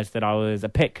realised that I was a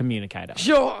pet communicator.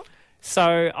 Sure. So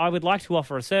I would like to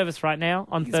offer a service right now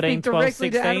on You 13, speak 12, directly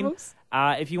to 16. animals?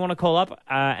 If you want to call up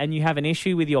and you have an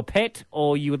issue with your pet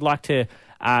or you would like to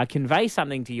convey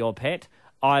something to your pet,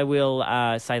 I will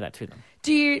say that to them.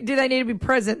 Do they need to be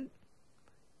present?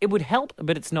 It would help,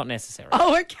 but it's not necessary.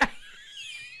 Oh, okay.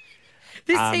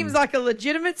 This seems like a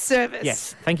legitimate service.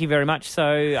 Yes, thank you very much.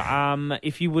 So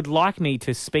if you would like me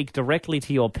to speak directly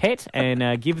to your pet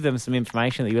and give them some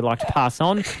information that you would like to pass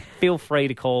on, feel free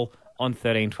to call on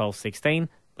 13 12 16.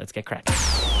 Let's get cracking.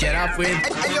 Get up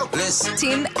with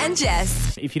Tim and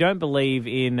Jess. If you don't believe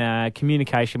in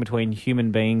communication between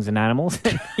human beings and animals,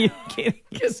 you're kidding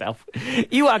yourself.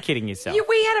 You are kidding yourself.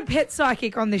 We had a pet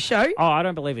psychic on this show, Oh, I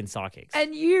don't believe in psychics.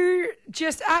 and you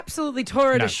just absolutely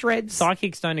tore her No, to shreds.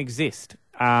 Psychics don't exist.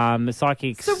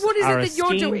 Psychics. So what is it are a that you're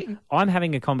scheme. doing? I'm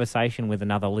having a conversation with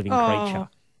another living Oh. creature.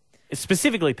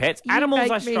 Specifically pets. You Animals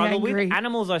make I me struggle angry. with.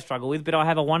 Animals I struggle with, but I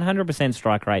have a 100%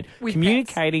 strike rate. With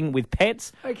Communicating with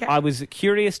pets. Okay. I was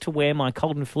curious to where my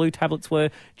cold and flu tablets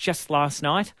were just last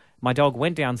night. My dog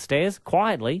went downstairs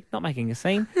quietly, not making a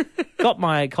scene, got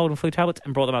my cold and flu tablets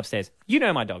and brought them upstairs. You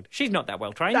know my dog. She's not that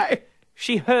well trained. No.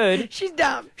 She heard. She's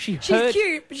dumb. She's She's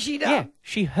cute, but she's dumb. Yeah,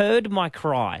 she heard my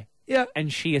cry. Yeah.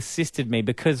 And she assisted me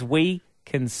because we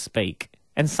can speak.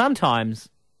 And sometimes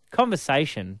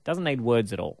conversation doesn't need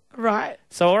words at all. Right.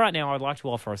 So all right now I'd like to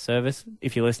offer a service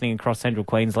if you're listening across central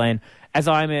Queensland as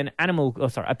I'm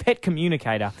a pet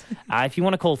communicator. If you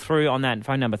want to call through on that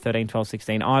phone number 13 12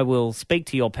 16, I will speak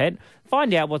to your pet,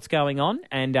 find out what's going on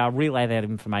and relay that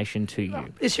information to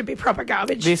you. This should be proper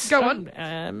garbage. This, Go on.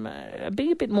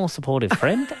 be a bit more supportive,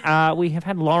 friend. We have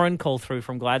had Lauren call through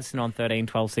from Gladstone on 13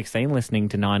 12 16, listening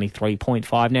to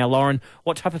 93.5. Now, Lauren,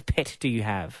 what type of pet do you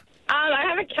have? I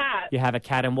have a cat, You have a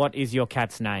cat, and what is your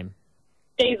cat's name?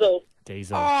 Diesel.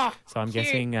 Diesel. Oh, So I'm cute.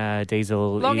 guessing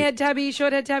Diesel... Long head tabby,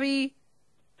 short head tabby.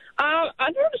 I'm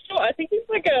not sure. I think he's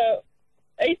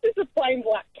just a plain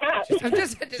black cat.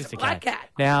 Just Just a black cat.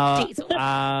 Now, Diesel.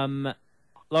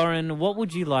 Lauren, what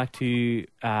would you like to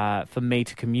for me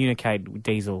to communicate with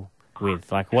Diesel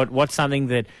with? Like, what's something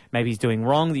that maybe he's doing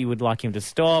wrong that you would like him to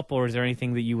stop, or is there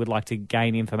anything that you would like to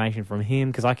gain information from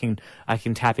him? Because I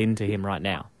can tap into him right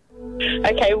now.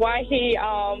 Okay, why he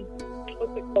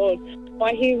what's it called?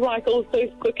 Why he's like all so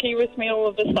spooky with me all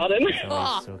of a sudden?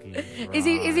 Oh, Silky. Is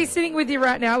he sitting with you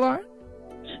right now, Lauren?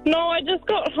 No, I just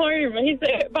got home. He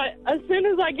said, but as soon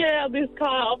as I get out of this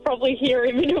car, I'll probably hear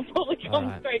him and he'll probably come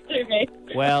right. straight to me.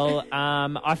 Well,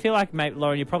 I feel like, mate,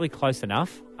 Lauren, you're probably close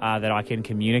enough that I can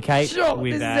communicate Sure,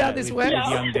 with, this is how this with works.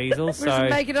 young Diesel. We're So, just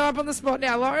making it up on the spot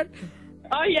now, Lauren.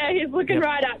 Oh, yeah, he's looking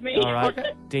right at me. all right,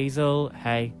 Diesel,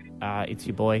 hey, it's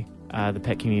your boy, the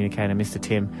pet communicator, Mr.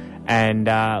 Tim, and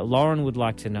Lauren would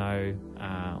like to know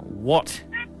what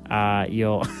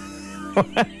your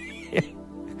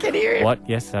Can you hear him? what?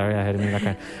 Yes, sorry, I heard him in the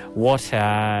background. What?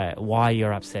 Why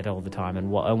you're upset all the time,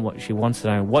 and what she wants to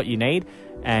know what you need,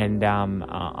 and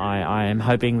I am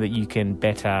hoping that you can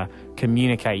better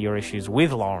communicate your issues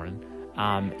with Lauren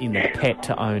in the pet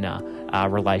to owner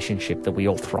relationship that we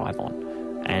all thrive on.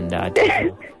 And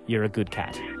Diesel, you're a good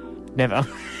cat. Never.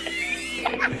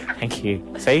 Thank you.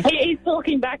 See? He's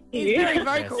talking back to He's you. very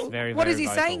vocal. Yes, very, What very is he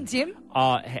vocal. saying, Tim?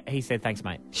 He said thanks,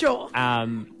 mate. Sure.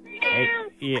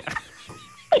 Yeah.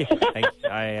 Thank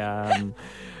you.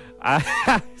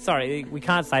 Sorry, we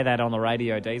can't say that on the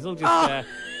radio, Diesel. Just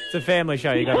it's a family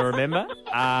show, you got to remember.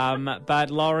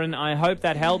 But Lauren, I hope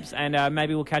that helps, and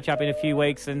maybe we'll catch up in a few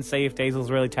weeks and see if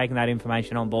Diesel's really taken that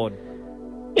information on board.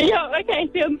 Yeah, okay,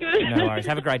 sounds good. No worries.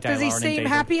 Have a great day, Does he Lauren. and seem Diesel.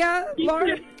 happier,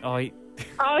 Lauren? Oh,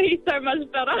 Oh, he's so much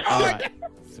better. all right.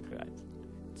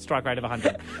 Strike rate of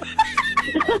 100.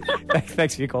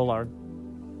 Thanks for your call,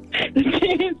 Lauren.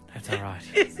 That's all right.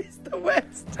 This is the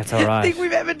worst That's all right. thing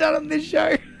we've ever done on this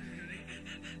show.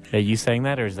 Are you saying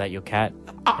that, or is that your cat?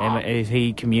 Emma, is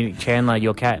he Chandler,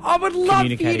 your cat? I would love for you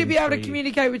to communicating be able to through you?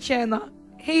 communicate with Chandler.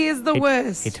 He is the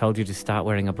worst. He told you to start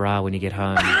wearing a bra when you get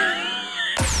home.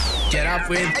 Get up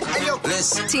with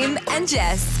listen. Tim and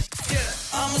Jess.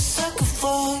 I'm a sucker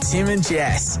for Tim and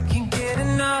Jess. can't get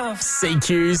enough.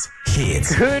 CQ's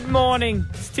hits. Good morning.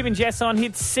 It's Tim and Jess on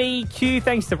Hit CQ.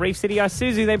 Thanks to Reef City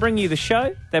Isuzu. They bring you the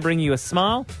show. They bring you a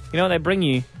smile. You know what? They bring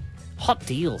you hot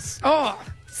deals. Oh,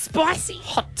 spicy.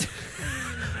 Hot.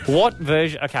 What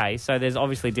version? Okay, so there's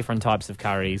obviously different types of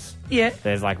curries. Yeah.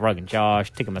 There's like Rogan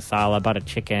Josh, tikka masala, butter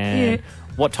chicken. Yeah.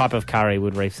 What type of curry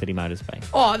would Reef City Motors be?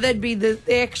 Oh, that'd be the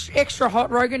extra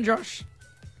hot Rogan Josh.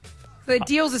 The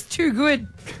deals is too good.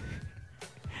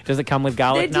 Does it come with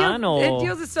garlic naan or? Their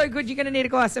deals are so good, you're going to need a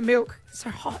glass of milk. So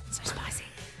hot, so spicy.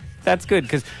 That's good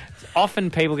because often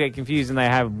people get confused and they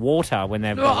have water when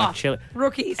they've got like chili.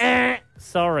 Rookies.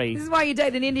 Sorry. This is why you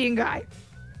date an Indian guy.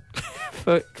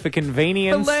 For For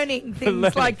convenience. learning things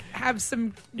learning. like have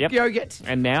some Yep. yogurt.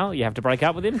 And now you have to break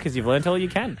up with him because you've learnt all you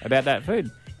can about that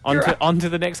food. You're On to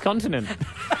the next continent.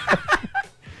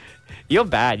 You're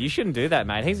bad. You shouldn't do that,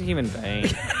 mate. He's a human being.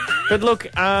 But look, we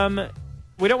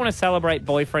don't want to celebrate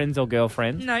boyfriends or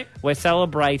girlfriends. No. We're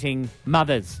celebrating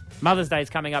mothers. Mother's Day is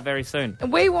coming up very soon.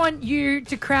 And we want you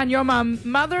to crown your mum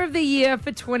Mother of the Year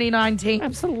for 2019.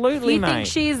 Absolutely, If you mate. think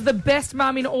she is the best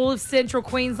mum in all of Central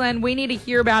Queensland, we need to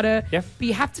hear about her. Yeah. But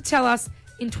you have to tell us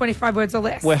in 25 words or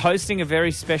less. We're hosting a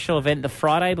very special event the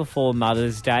Friday before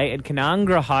Mother's Day at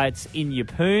Canangra Heights in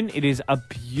Yeppoon. It is a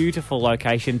beautiful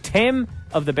location. 10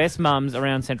 of the best mums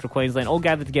around Central Queensland all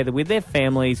gathered together with their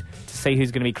families to see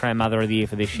who's going to be crowned Mother of the Year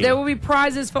for this year. There will be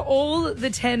prizes for all the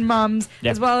 10 mums,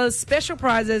 Yep. as well as special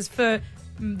prizes for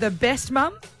the best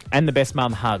mum. And the Best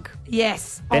Mum Hug.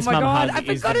 Yes. Best oh my Mum God, Hug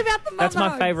I is forgot about the mum That's my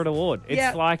hugs. favourite award. It's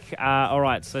Yeah. like, all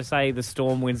right, so say the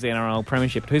Storm wins the NRL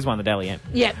Premiership. Who's won the Dally M?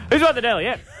 Yeah. Who's won the Dally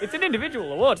M? It's an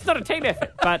individual award. It's not a team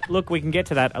effort. But look, we can get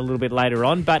to that a little bit later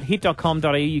on. But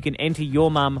hit.com.au, you can enter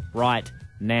your mum right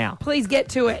now. Please get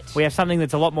to it. We have something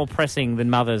that's a lot more pressing than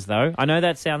mothers, though. I know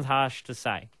that sounds harsh to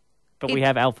say, but we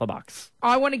have Alpha Bucks.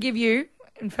 I want to give you,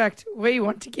 in fact, we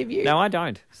want to give you No, I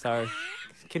don't. So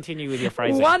continue with your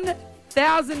phrasing.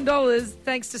 $1,000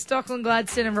 thanks to Stockland,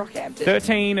 Gladstone and Rockhampton.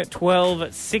 13,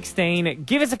 12, 16.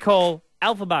 Give us a call.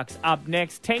 Alpha Bucks up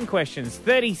next. 10 questions,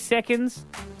 30 seconds,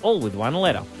 all with one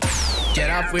letter. Get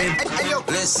up with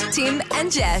listen. Tim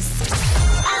and Jess.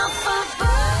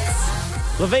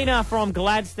 Lavina from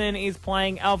Gladstone is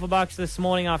playing Alpha Bucks this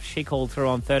morning after she called through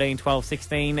on 13, 12,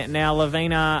 16. Now,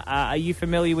 Lavina, are you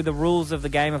familiar with the rules of the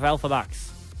game of Alpha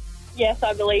Bucks? Yes,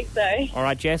 I believe so. All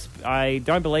right, Jess, I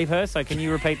don't believe her, so can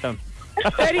you repeat them?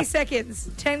 30 seconds,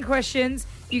 10 questions.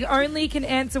 You only can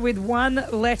answer with one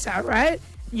letter, right?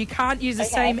 You can't use the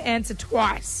Okay. same answer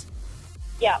twice.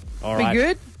 Yeah. All Be right.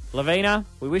 good? Lavina,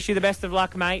 we wish you the best of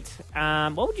luck, mate.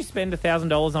 What would you spend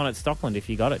 $1,000 on at Stockland if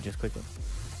you got it, just quickly?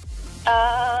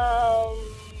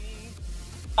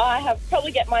 I have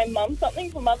probably get my mum something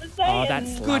for Mother's Day. Oh, and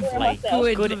that's for lovely. myself.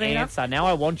 Good. Good Lavina. answer. Now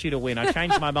I want you to win. I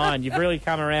changed my mind. You've really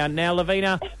come around. Now,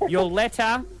 Lavina, your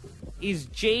letter is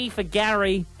G for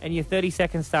Gary, and your 30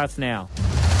 seconds starts now.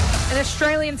 An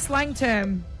Australian slang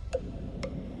term.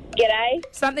 G'day.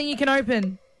 Something you can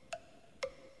open.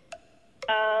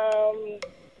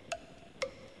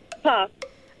 Pass.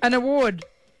 An award.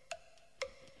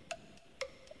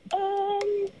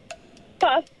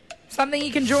 Pass. Something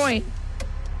you can join.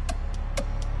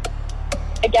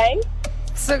 A game.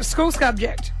 So, school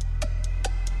subject.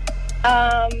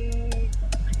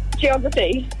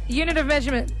 Geography. Unit of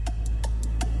measurement.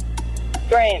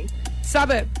 Gram.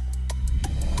 Suburb.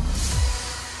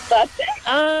 That's it.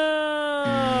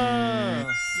 Oh,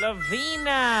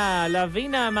 Lavina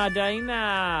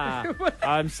Madina.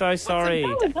 I'm so sorry.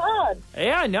 That was hard.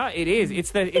 Yeah, no, it is.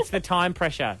 It's the time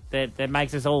pressure that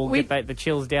makes us all get the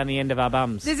chills down the end of our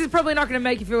bums. This is probably not going to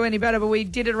make you feel any better, but we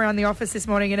did it around the office this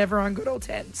morning and everyone got all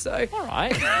 10. So All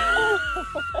right.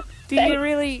 Do you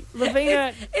really,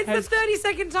 Lavina? it's the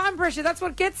 30-second time pressure. That's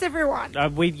what gets everyone.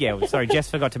 Sorry, Jess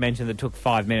forgot to mention that it took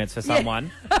 5 minutes for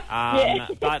someone.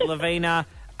 But Lavina,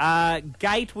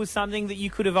 gate was something that you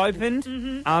could have opened.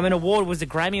 Mm-hmm. An award was a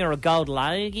Grammy or a Gold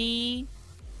Logie.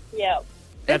 Yeah.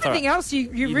 That's Everything all right. else, you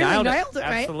really nailed it,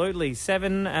 mate. Absolutely.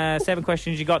 Seven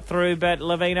questions you got through. But,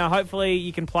 Lavina, hopefully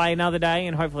you can play another day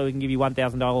and hopefully we can give you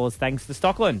 $1,000 thanks to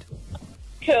Stockland.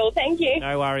 Cool. Thank you.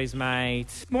 No worries,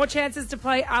 mate. More chances to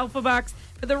play Alpha Bucks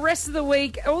for the rest of the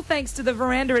week, all thanks to the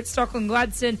veranda at Stockland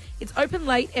Gladstone. It's open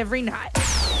late every night.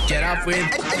 Get up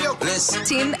with Bliss.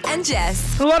 Tim and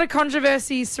Jess. A lot of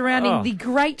controversy surrounding the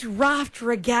Great Raft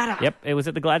Regatta. Yep, it was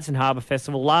at the Gladstone Harbour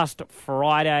Festival last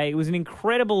Friday. It was an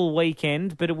incredible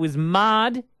weekend, but it was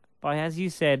marred by, as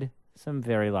you said, some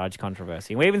very large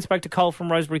controversy. We even spoke to Cole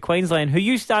from Rosebery, Queensland, who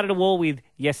you started a war with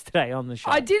yesterday on the show.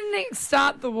 I didn't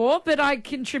start the war, but I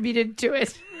contributed to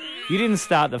it. You didn't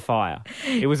start the fire.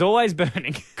 It was always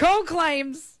burning. Cole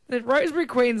claims that Rosebery,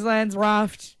 Queensland's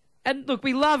raft, and look,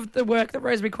 we love the work that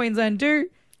Rosebery, Queensland do.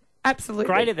 Absolutely.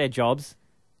 Great at their jobs.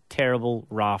 Terrible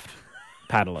raft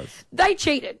paddlers. They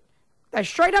cheated. They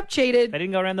straight up cheated. They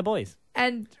didn't go around the buoys.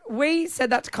 And we said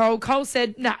that to Cole. Cole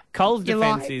said, nah. Cole's you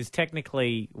defence lied. is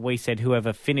technically we said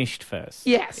whoever finished first.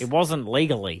 Yes. It wasn't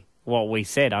legally what we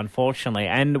said, unfortunately.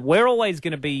 And we're always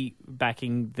going to be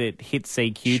backing the Hit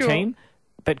CQ Sure. team,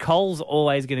 but Cole's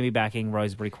always going to be backing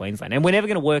Rosebery, Queensland. And we're never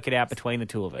going to work it out between the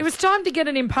two of us. It was time to get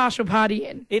an impartial party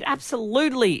in. It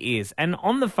absolutely is. And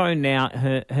on the phone now,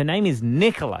 her name is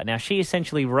Nicola. Now, she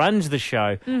essentially runs the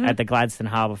show at the Gladstone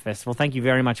Harbour Festival. Thank you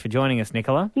very much for joining us,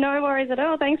 Nicola. No worries at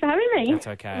all. Thanks for having me. That's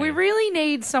okay. We really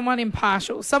need someone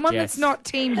impartial, someone Yes. that's not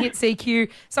Team Hit CQ,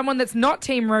 someone that's not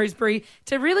Team Rosebery,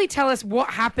 to really tell us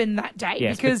what happened that day.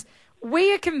 Yes, because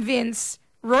we are convinced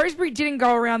Rosebery didn't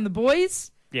go around the boys,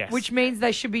 Yes. which means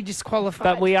they should be disqualified.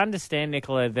 But we understand,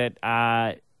 Nicola, that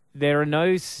there are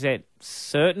no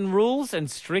certain rules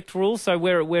and strict rules, so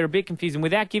we're a bit confused. And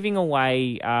without giving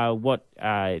away what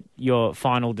your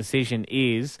final decision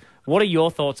is, what are your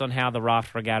thoughts on how the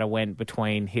raft regatta went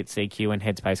between Hit CQ and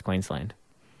Headspace Queensland?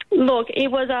 Look,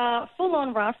 it was a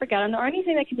full-on raft regatta, and the only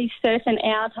thing that can be certain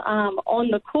out on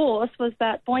the course was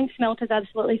that Boyne Smelters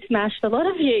absolutely smashed a lot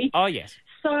of you. Oh, yes.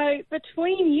 So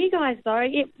between you guys, though,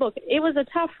 it was a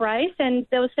tough race, and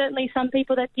there were certainly some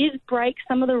people that did break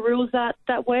some of the rules that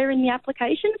were in the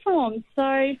application form.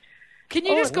 So Can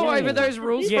you just go over those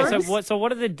rules Yeah. for us?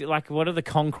 What are the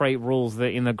concrete rules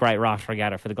that in the Great Raft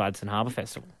Regatta for the Gladstone Harbour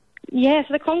Festival? yeah,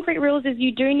 so the concrete rules is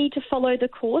you do need to follow the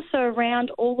course, so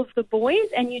around all of the buoys,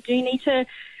 and you do need to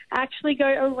actually go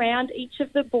around each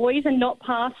of the buoys and not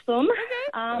pass them.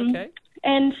 Okay.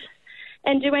 And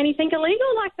do anything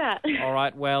illegal like that. All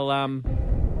right. Well,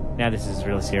 now this is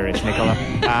really serious, Nicola.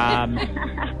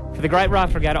 For the Great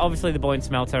Raft Regatta, obviously the Boyne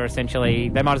Smelter, essentially,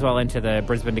 they might as well enter the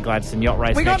Brisbane to Gladstone yacht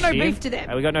race We got next no year. beef to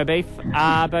them. We got no beef.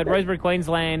 But Rosebery,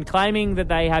 Queensland, claiming that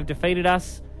they have defeated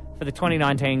us for the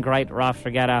 2019 Great Raft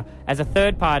Regatta as a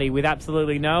third party with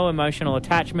absolutely no emotional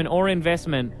attachment or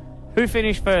investment. Who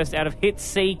finished first out of Hit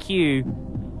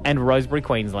CQ and Rosebery,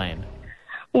 Queensland?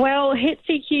 Well, Hit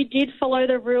CQ did follow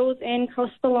the rules and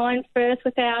cross the line first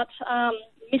without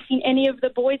missing any of the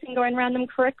buoys and going around them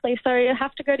correctly. So you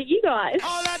have to go to you guys.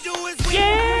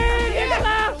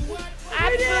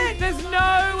 Absolutely. There's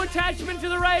no attachment to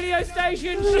the radio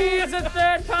station. She is a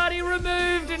third party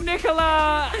removed,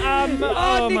 Nicola.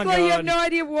 Oh, my Nicola, you have God. no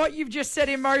idea what you've just set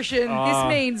in motion. Oh. This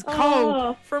means Cole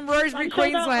Oh. from Rosebery, I'm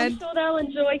Queensland. sure they'll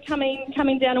enjoy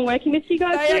coming down and working with you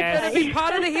guys. They are Yes. going to be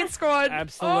part of the hit squad.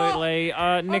 Absolutely. Oh,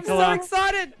 I'm so Nicola,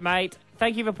 excited. mate,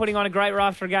 thank you for putting on a great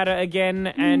raft regatta again,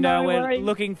 and No we're worries.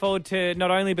 looking forward to not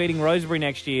only beating Rosebery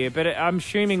next year, but I'm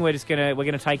assuming we're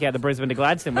gonna take out the Brisbane to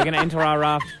Gladstone. We're gonna enter our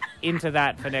raft into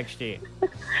that for next year.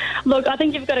 Look, I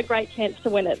think you've got a great chance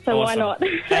to win it, so why Awesome. not?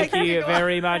 Thank you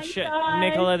very much, Thanks, guys.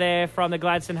 Nicola, there from the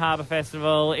Gladstone Harbour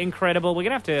Festival. Incredible. We're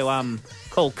gonna have to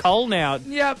call Cole now.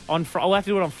 Yep. We'll have to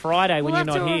do it on Friday when We'll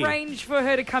you're have not to here. arrange for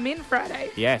her to come in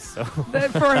Friday Yes. for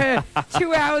her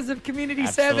 2 hours of community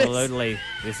service. Absolutely.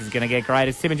 This is going to get great.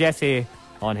 It's Tim and Jess here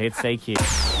on Hit CQ.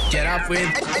 Get up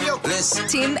with Bliss.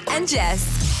 Tim and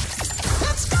Jess.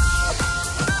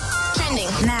 Trending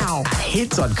Now,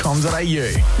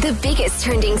 hits.com.au. the biggest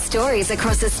trending stories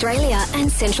across Australia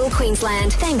and central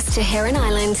Queensland, thanks to Heron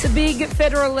Island. The big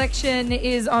federal election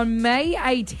is on May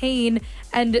 18,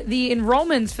 and the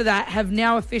enrolments for that have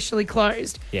now officially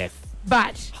closed. Yes.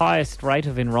 But Highest rate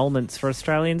of enrolments for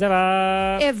Australians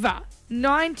ever.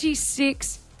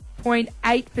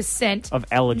 96.8% Of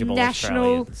eligible national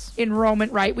Australians.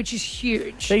 enrolment rate, which is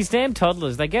huge. These damn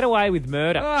toddlers, they get away with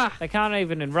murder. Ugh. They can't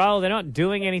even enrol. They're not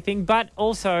doing anything. But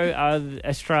also the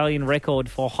Australian record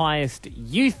for highest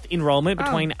youth enrolment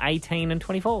between 18 and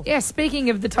 24. Yeah, speaking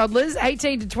of the toddlers,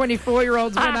 18 to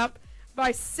 24-year-olds went up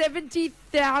by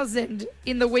 70,000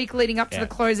 in the week leading up to Yeah. the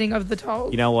closing of the toll.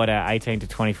 You know what 18 to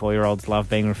 24-year-olds love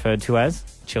being referred to as?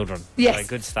 Children. Yes. So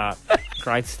good start.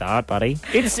 Great start, buddy.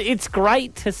 It's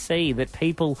great to see that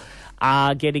people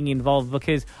are getting involved,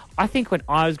 because I think when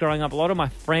I was growing up, a lot of my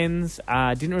friends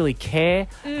didn't really care.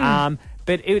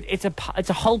 But it's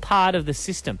a whole part of the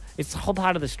system. It's a whole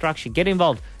part of the structure. Get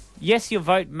involved. Yes, your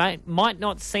vote might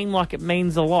not seem like it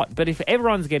means a lot, but if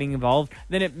everyone's getting involved,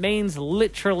 then it means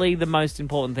literally the most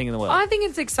important thing in the world. I think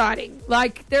it's exciting.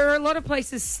 Like, there are a lot of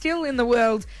places still in the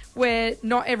world where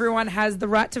not everyone has the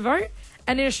right to vote.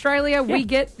 And in Australia, we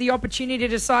get the opportunity to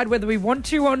decide whether we want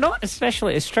to or not.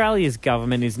 Especially Australia's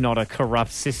government is not a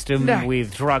corrupt system No.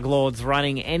 with drug lords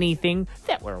running anything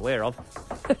that we're aware of.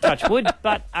 Touch wood.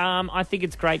 But I think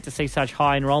it's great to see such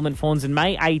high enrolment forms. And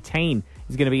May 18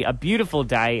 is going to be a beautiful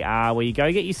day where you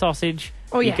go get your sausage.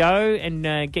 Oh, yeah. You go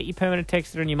and get your permanent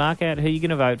texter and you mark out who you're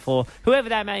going to vote for. Whoever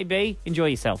that may be, enjoy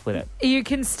yourself with it. You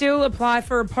can still apply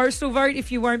for a postal vote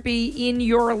if you won't be in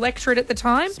your electorate at the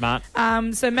time. Smart.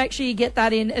 So make sure you get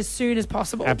that in as soon as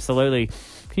possible. Absolutely. Can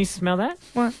you smell that?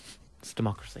 What? It's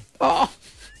democracy. Oh,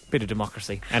 Bit of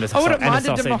democracy. And a I wouldn't and a mind a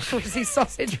sausage. democracy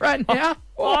sausage right now.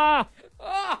 Ah!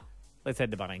 Let's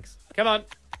head to Bunnings. Come on.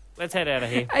 Let's head out of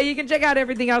here. You can check out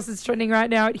everything else that's trending right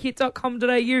now at hit.com.au.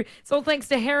 It's all thanks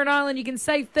to Heron Island. You can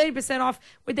save 30% off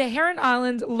with the Heron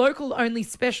Island local only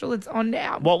special. It's on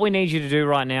now. What we need you to do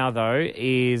right now, though,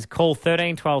 is call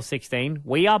 13 12 16.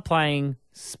 We are playing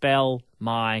Spell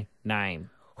My Name.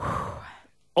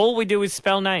 All we do is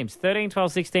spell names. 13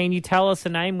 12 16. You tell us a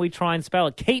name, we try and spell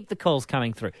it. Keep the calls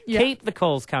coming through. Yeah. Keep the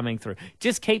calls coming through.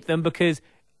 Just keep them, because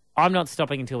I'm not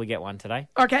stopping until we get one today.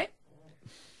 Okay.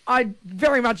 I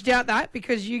very much doubt that,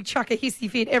 because you chuck a hissy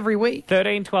fit every week.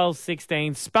 13 12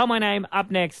 16. Spell My Name up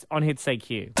next on Hit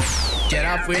CQ. Get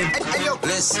up with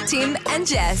Bliss. Tim and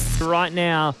Jess. Right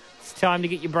now, it's time to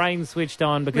get your brain switched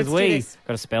on, because Let's do we this.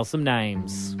 got to spell some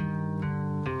names.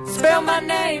 Spell my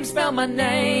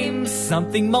name.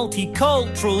 Something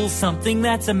multicultural, something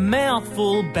that's a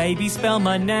mouthful. Baby, spell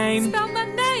my name.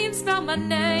 Spell my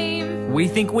name. We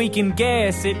think we can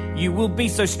guess it. You will be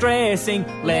so stressing.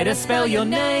 Let us spell your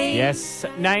name. Yes,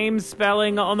 name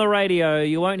spelling on the radio.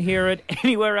 You won't hear it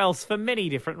anywhere else for many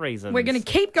different reasons. We're going to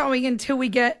keep going until we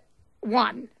get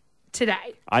one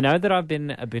today. I know that I've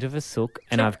been a bit of a sook,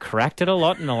 and I've cracked it a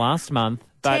lot in the last month.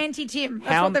 But Tanty Tim.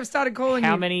 That's what they've started calling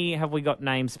how you. many have we got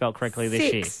names spelled correctly this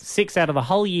 6. year? 6 out of the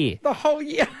whole year. The whole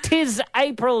year. 'Tis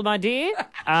April, my dear.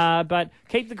 But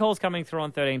keep the calls coming through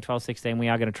on 13 12 16. We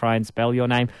are going to try and spell your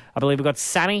name. I believe we've got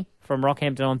Sammy from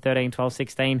Rockhampton on 13 12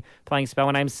 16 playing Spell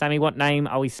My Name. Sammy, what name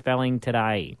are we spelling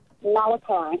today?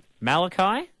 Malachi.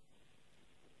 Malachi?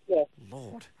 Yes.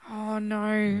 Lord. Oh,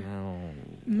 no.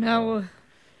 No.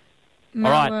 Mel.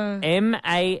 All right.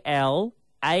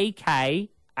 MALAKAI.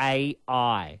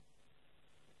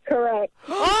 Correct.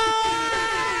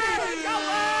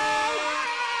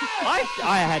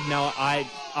 I had no.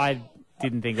 I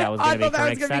didn't think that was I going to thought be that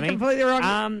was correct, going to be Sammy. completely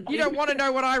wrong. You don't want to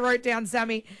know what I wrote down,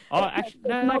 Sammy. Oh, actually,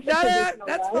 no. No,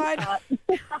 that's fine.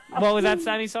 What was that,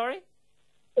 Sammy? Sorry.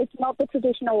 It's not the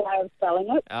traditional way of spelling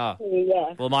it. Oh.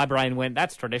 Yeah. Well, my brain went,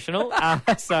 that's traditional.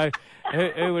 So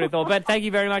who would have thought? But thank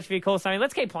you very much for your call, Sammy.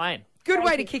 Let's keep playing. Good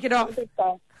way to kick it off.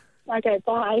 Okay,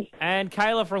 bye. And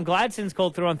Kayla from Gladstone's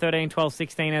called through on 13 12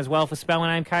 16 as well for Spell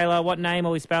My Name. Kayla, what name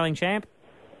are we spelling, champ?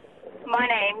 My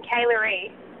name, Kayla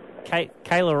Ree.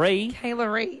 Kayla Ree.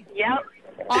 Kayla Ree. Yep.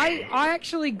 I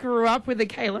actually grew up with a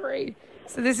Kayla Ree.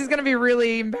 So this is going to be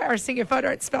really embarrassing if I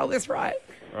don't spell this right.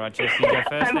 All right, Jess, you go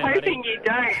first. I'm then, buddy. hoping you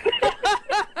don't.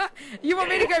 You want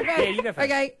me to go first? Yeah, you go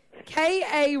first. Okay.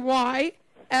 KAYLER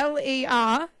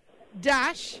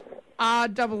dash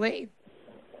REE.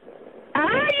 You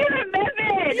remembered.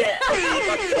 Wait a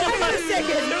second.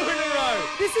 2 in a row.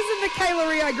 This isn't the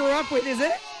Kayla I grew up with, is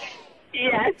it?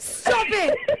 Yes. Stop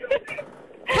it!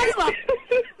 Kayla!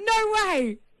 No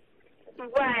way!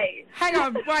 Wait. Hang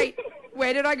on, wait.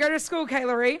 Where did I go to school,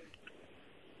 Kayla?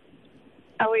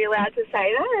 Are we allowed to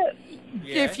say that?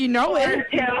 Yeah. If you know it.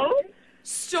 Tell.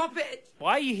 Stop it!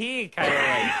 Why are you here,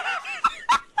 Kayla?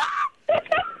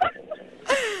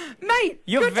 Mate,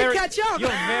 You're good very, to catch up. You're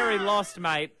very lost,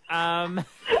 mate. Well,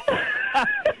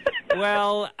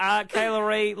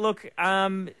 Kayla, look,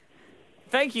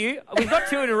 thank you. We've got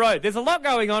 2 in a row. There's a lot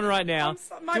going on right now.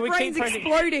 My Do we brain's keep pressing-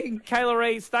 exploding.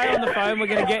 Kayla, stay on the phone. We're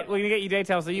gonna get your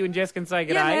details so you and Jess can say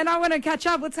good Yeah, day. man, I want to catch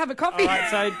up. Let's have a coffee. All right,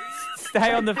 so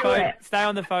stay on the phone. Stay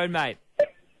on the phone, mate.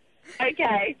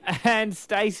 Okay. And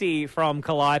Stacey from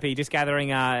Calliope, just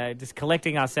collecting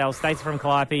ourselves. Stacey from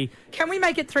Calliope, Can we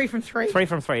make it 3 from 3? 3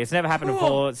 from 3. It's never happened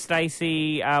before.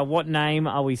 Stacey, what name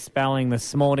are we spelling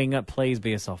this morning? Please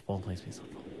be a softball. Please be a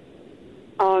softball.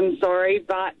 I'm sorry,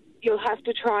 but you'll have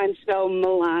to try and spell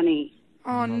Milani.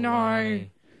 Oh, no.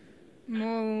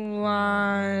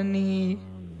 Milani.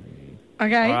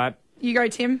 Okay. All right. You go,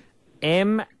 Tim.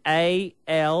 Malahni.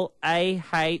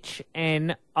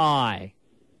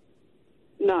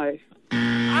 No.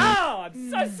 Oh,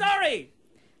 I'm so sorry.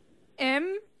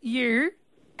 MULLANI.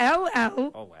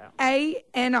 Oh, wow.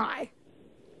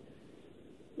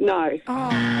 No.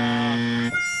 Oh.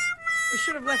 We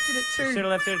should have left it at 2. Should have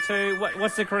left it at 2.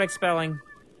 What's the correct spelling?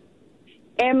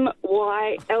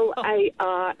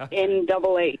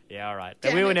 MYLARNEE. Yeah, all right.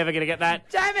 Damn We were it. never going to get that.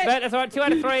 Damn it. But that's all right. 2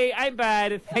 out of 3. Ain't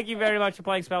bad. Thank you very much for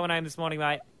playing Spell My Name this morning,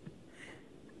 mate.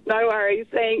 No worries,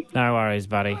 thanks. No worries,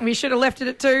 buddy. We should have left it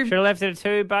at 2. Should have left it at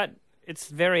 2, but it's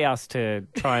very us to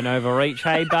try and overreach,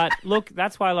 hey? But look,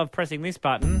 that's why I love pressing this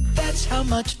button. That's how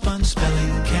much fun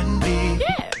spelling can be.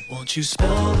 Yeah. Won't you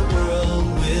spell the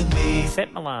world with me?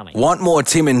 Set Milani. Want more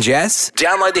Tim and Jess?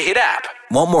 Download the Hit app.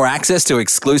 Want more access to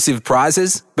exclusive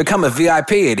prizes? Become a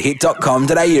VIP at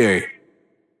hit.com.au.